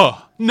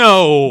 Oh,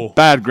 no.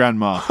 Bad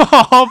grandma.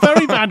 Oh,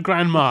 very bad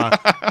grandma.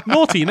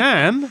 Naughty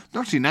Nan.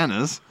 Naughty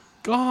Nanas.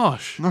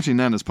 Gosh. Naughty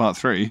Nanas Part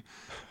 3.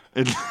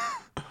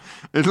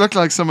 It looked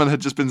like someone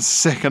had just been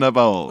sick in a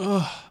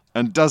bowl.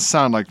 And does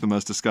sound like the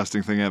most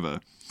disgusting thing ever.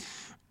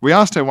 We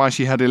asked her why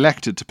she had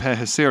elected to pair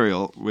her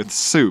cereal with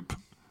soup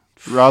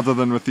rather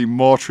than with the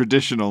more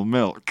traditional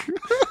milk.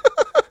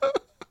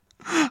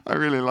 I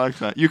really like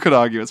that. You could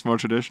argue it's more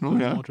traditional,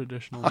 yeah. More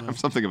traditional. I'm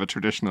something of a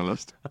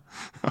traditionalist.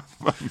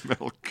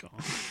 Milk.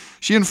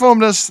 She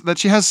informed us that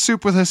she has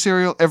soup with her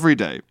cereal every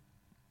day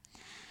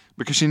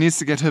because she needs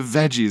to get her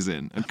veggies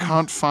in and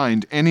can't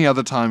find any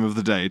other time of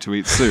the day to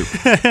eat soup.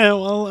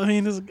 Well, I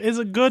mean,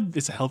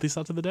 it's a healthy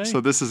start to the day.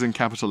 So this is in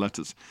capital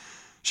letters.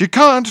 She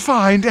can't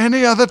find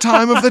any other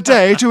time of the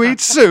day to eat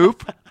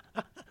soup?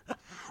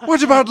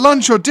 What about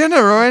lunch or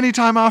dinner or any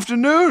time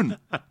afternoon?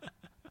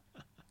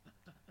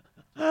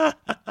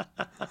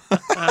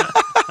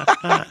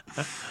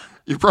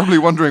 You're probably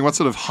wondering what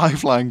sort of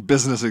high-flying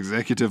business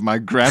executive my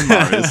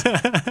grandma is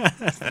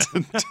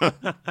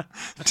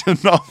to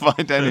not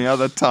find any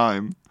other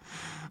time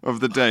of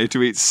the day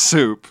to eat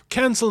soup.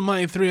 Cancel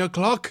my 3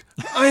 o'clock.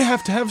 I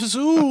have to have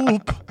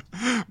soup.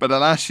 But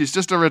alas, she's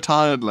just a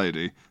retired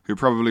lady who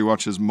probably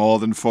watches more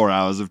than 4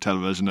 hours of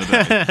television a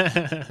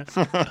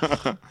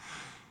day.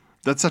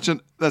 That's such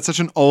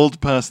an old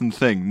person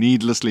thing,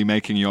 needlessly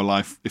making your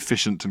life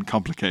efficient and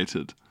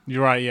complicated.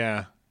 You're right,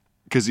 yeah.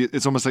 Because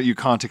it's almost like you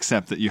can't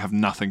accept that you have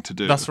nothing to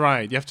do. That's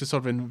right. You have to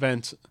sort of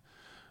invent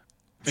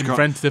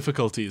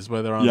difficulties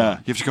where there are. Yeah,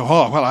 you have to go,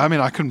 oh, well, I mean,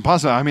 I couldn't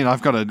possibly, I mean,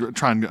 I've got to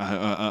try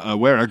and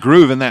wear a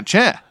groove in that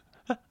chair.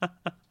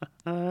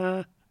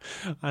 I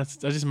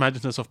just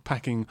imagine myself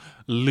packing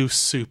loose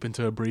soup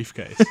into a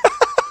briefcase.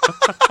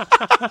 Click,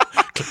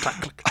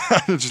 clack,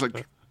 click. Just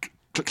like,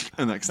 click,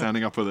 and like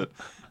standing up with it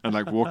and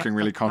like walking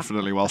really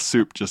confidently while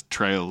soup just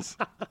trails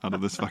out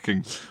of this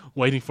fucking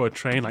Waiting for a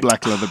train, like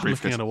black leather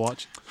briefcase. looking at a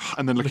watch,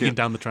 And then looking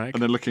down the track.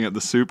 And then looking at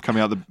the soup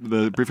coming out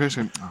the briefcase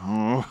going,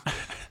 oh,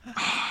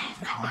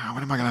 God,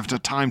 when am I going to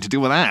have time to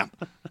deal with that?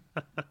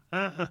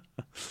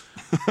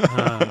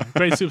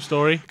 Great soup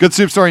story. Good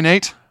soup story,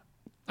 Nate.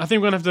 I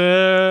think we're going to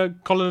have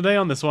to call it a day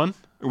on this one.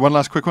 One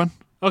last quick one.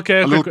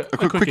 Okay, A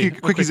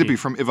quick quickie zippy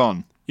from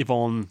Yvonne.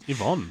 Yvonne.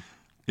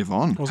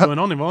 Yvonne. What's going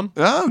on, Yvonne?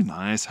 Oh,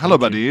 nice. Hello,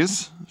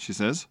 buddies, she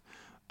says.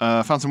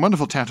 Found some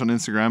wonderful tat on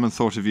Instagram and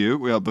thought of you.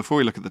 Well, before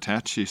we look at the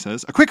tat, she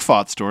says, a quick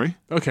fart story.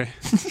 Okay.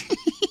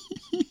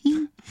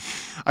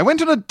 I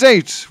went on a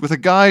date with a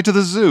guy to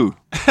the zoo.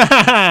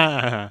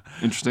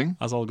 Interesting.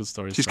 That's all good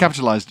stories. She's so.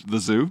 capitalized the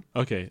zoo.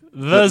 Okay.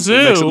 The That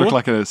zoo. makes it look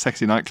like a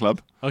sexy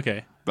nightclub,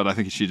 Okay. but I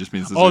think she just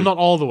means the zoo. Oh, not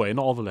all the way.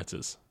 Not all the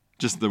letters.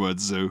 Just the word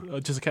zoo.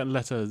 Just a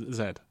letter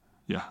Z.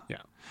 Yeah. Yeah.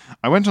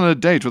 I went on a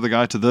date with a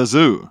guy to the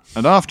zoo,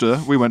 and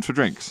after, we went for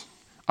drinks.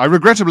 I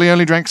regrettably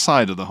only drank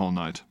cider the whole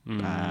night.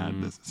 Bad.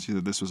 She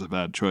said this was a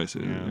bad choice.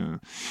 Yeah.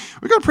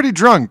 We got pretty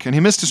drunk, and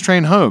he missed his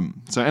train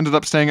home, so I ended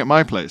up staying at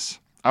my place.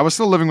 I was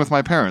still living with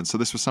my parents, so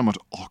this was somewhat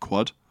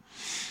awkward.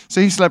 So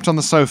he slept on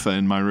the sofa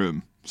in my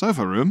room.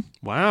 Sofa room?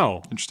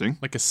 Wow. Interesting.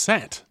 Like a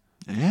set.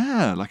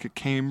 Yeah, like a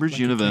Cambridge Like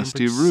a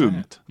University Cambridge room.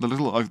 set. The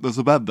little there's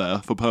a bed there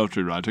for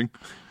poetry writing.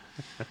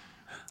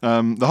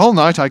 The whole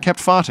night I kept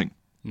farting,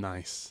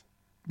 Nice.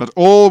 but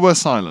all were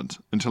silent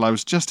until I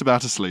was just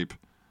about to sleep.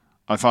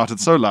 I farted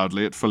so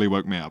loudly it fully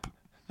woke me up.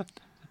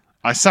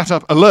 I sat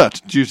up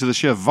alert due to the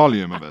sheer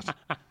volume of it.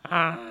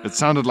 It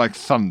sounded like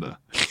thunder.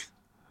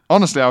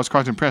 Honestly, I was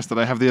quite impressed that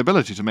I have the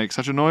ability to make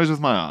such a noise with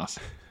my ass.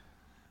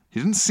 He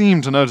didn't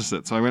seem to notice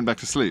it, so I went back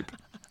to sleep.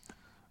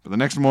 But the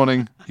next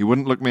morning, he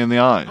wouldn't look me in the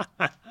eye.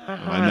 And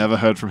I never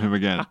heard from him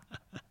again.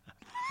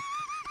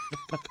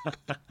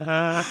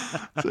 So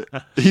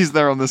he's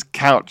there on this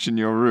couch in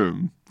your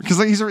room. Because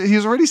like, he's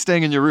already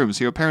staying in your room,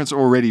 so your parents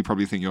already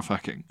probably think you're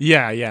fucking.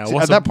 Yeah.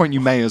 So at that point, you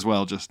may as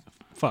well just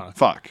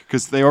fuck.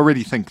 Because they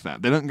already think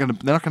that. They're not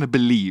going to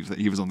believe that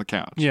he was on the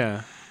couch.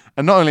 Yeah.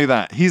 And not only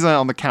that, he's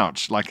on the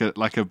couch like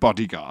a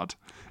bodyguard,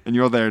 and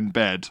you're there in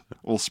bed,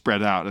 all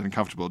spread out and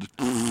comfortable,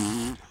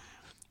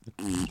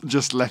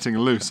 just letting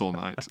loose all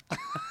night.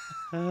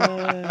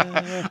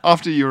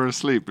 After you were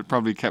asleep, it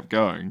probably kept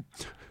going,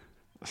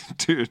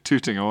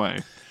 tooting away.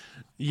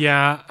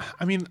 Yeah,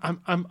 I mean,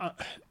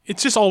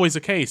 it's just always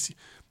the case.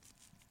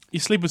 You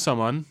sleep with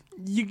someone,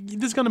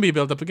 there's going to be a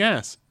build up of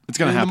gas. It's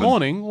going to happen. In the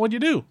morning, what do you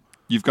do?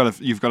 You've got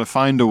to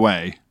find a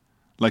way,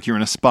 like you're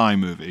in a spy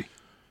movie.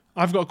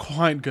 I've got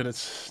quite good at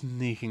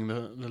sneaking the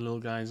little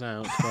guys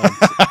out. But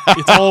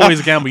it's always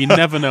a gamble. You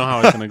never know how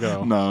it's going to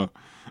go. No.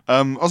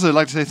 Also, I'd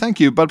like to say thank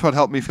you. BudPod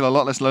helped me feel a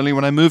lot less lonely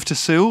when I moved to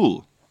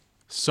Seoul.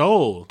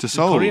 To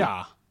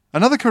Korea.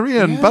 Another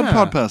Korean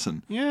BudPod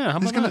person. Yeah, how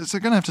about that? So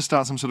they're going to have to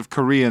start some sort of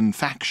Korean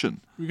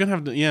faction. We're going to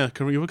have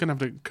we're going to have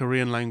the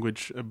Korean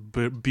language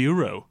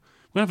bureau.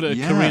 We're going to have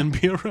the Korean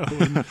bureau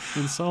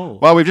in Seoul.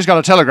 Well, we've just got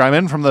a telegram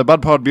in from the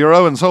BudPod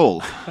bureau in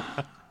Seoul.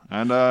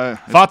 And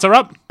farts are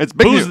up. It's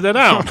big news. They're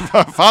down.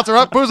 Farts are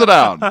up. Poos are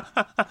down.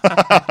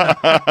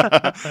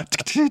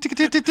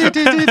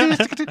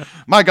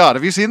 My God,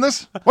 have you seen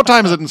this? What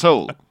time is it in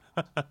Seoul?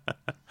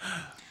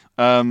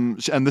 And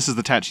this is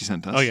the tat she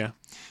sent us. Oh yeah,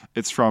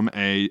 it's from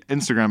a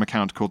Instagram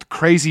account called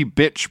Crazy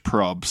Bitch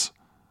Probs.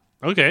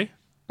 Okay.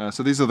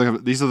 So these are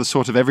the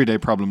sort of everyday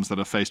problems that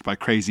are faced by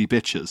crazy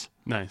bitches.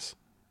 Nice.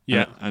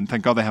 Yeah. And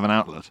thank God they have an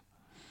outlet.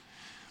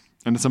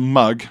 And it's a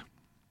mug.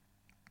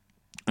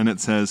 And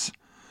it says,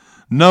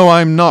 "No,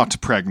 I'm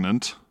not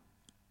pregnant.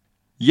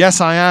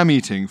 Yes, I am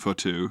eating for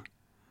two.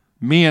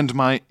 Me and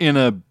my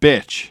inner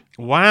bitch.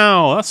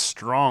 Wow, that's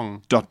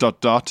strong. ...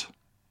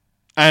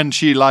 And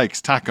she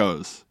likes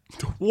tacos."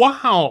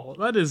 Wow,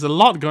 that is a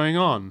lot going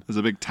on. There's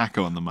a big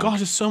taco on the mug. Gosh,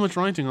 there's so much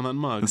writing on that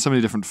mug. And so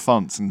many different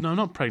fonts. And no, I'm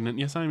not pregnant.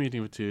 Yes, I'm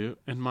eating for two.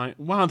 And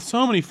wow,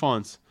 so many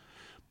fonts.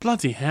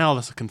 Bloody hell,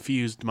 that's a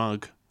confused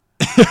mug.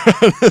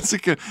 It's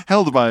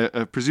held by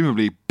a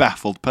presumably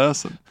baffled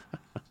person.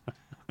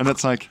 And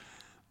it's like,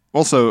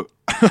 also,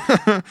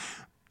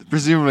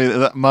 presumably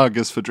that mug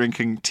is for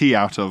drinking tea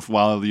out of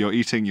while you're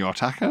eating your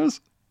tacos.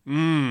 Tea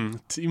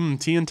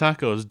and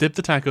tacos. Dip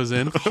the tacos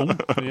in.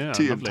 Yeah,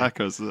 tea lovely. And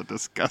tacos is a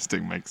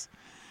disgusting mix.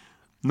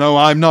 No,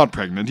 I'm not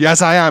pregnant.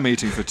 Yes, I am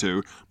eating for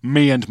two.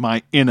 Me and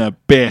my inner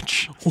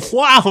bitch.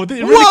 Wow, it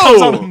really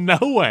comes out of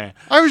nowhere.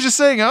 I was just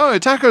saying,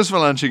 tacos for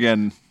lunch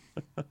again.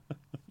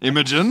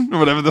 Imogen, or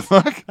whatever the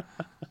fuck.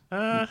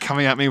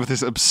 Coming at me with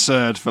this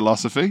absurd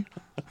philosophy.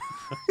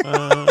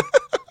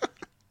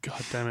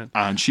 God damn it.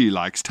 And she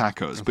likes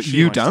tacos, but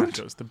you don't?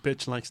 Tacos. The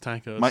bitch likes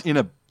tacos. My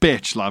inner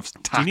bitch loves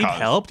tacos. Do you need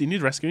help? Do you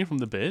need rescuing from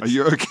the bitch? Are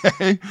you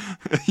okay?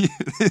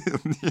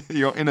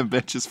 Your inner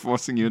bitch is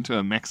forcing you into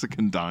a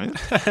Mexican diet?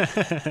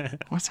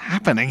 What's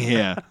happening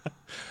here?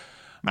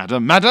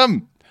 Madam!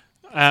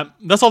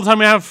 That's all the time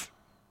we have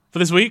for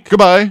this week.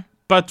 Goodbye.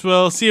 But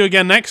we'll see you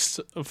again next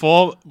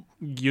for,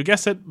 you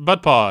guessed it,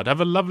 BudPod.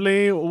 Have a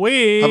lovely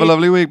week. Have a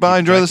lovely week. Bye.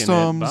 Enjoy the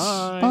storms.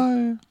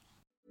 Bye.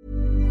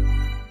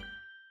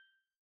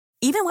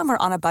 Even when we're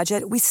on a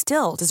budget, we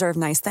still deserve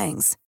nice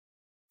things.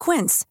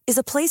 Quince is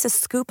a place to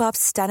scoop up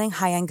stunning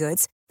high-end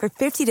goods for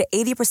 50 to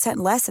 80%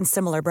 less than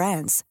similar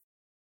brands.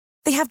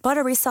 They have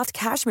buttery soft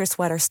cashmere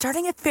sweaters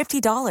starting at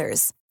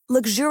 $50,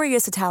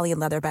 luxurious Italian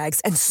leather bags,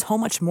 and so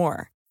much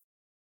more.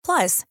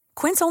 Plus,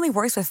 Quince only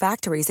works with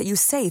factories that use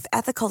safe,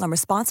 ethical, and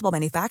responsible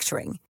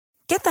manufacturing.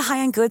 Get the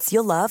high-end goods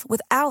you'll love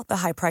without the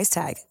high price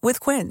tag with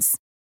Quince.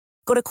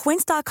 Go to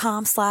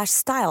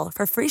quince.com/style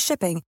for free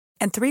shipping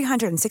and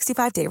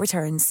 365-day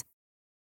returns.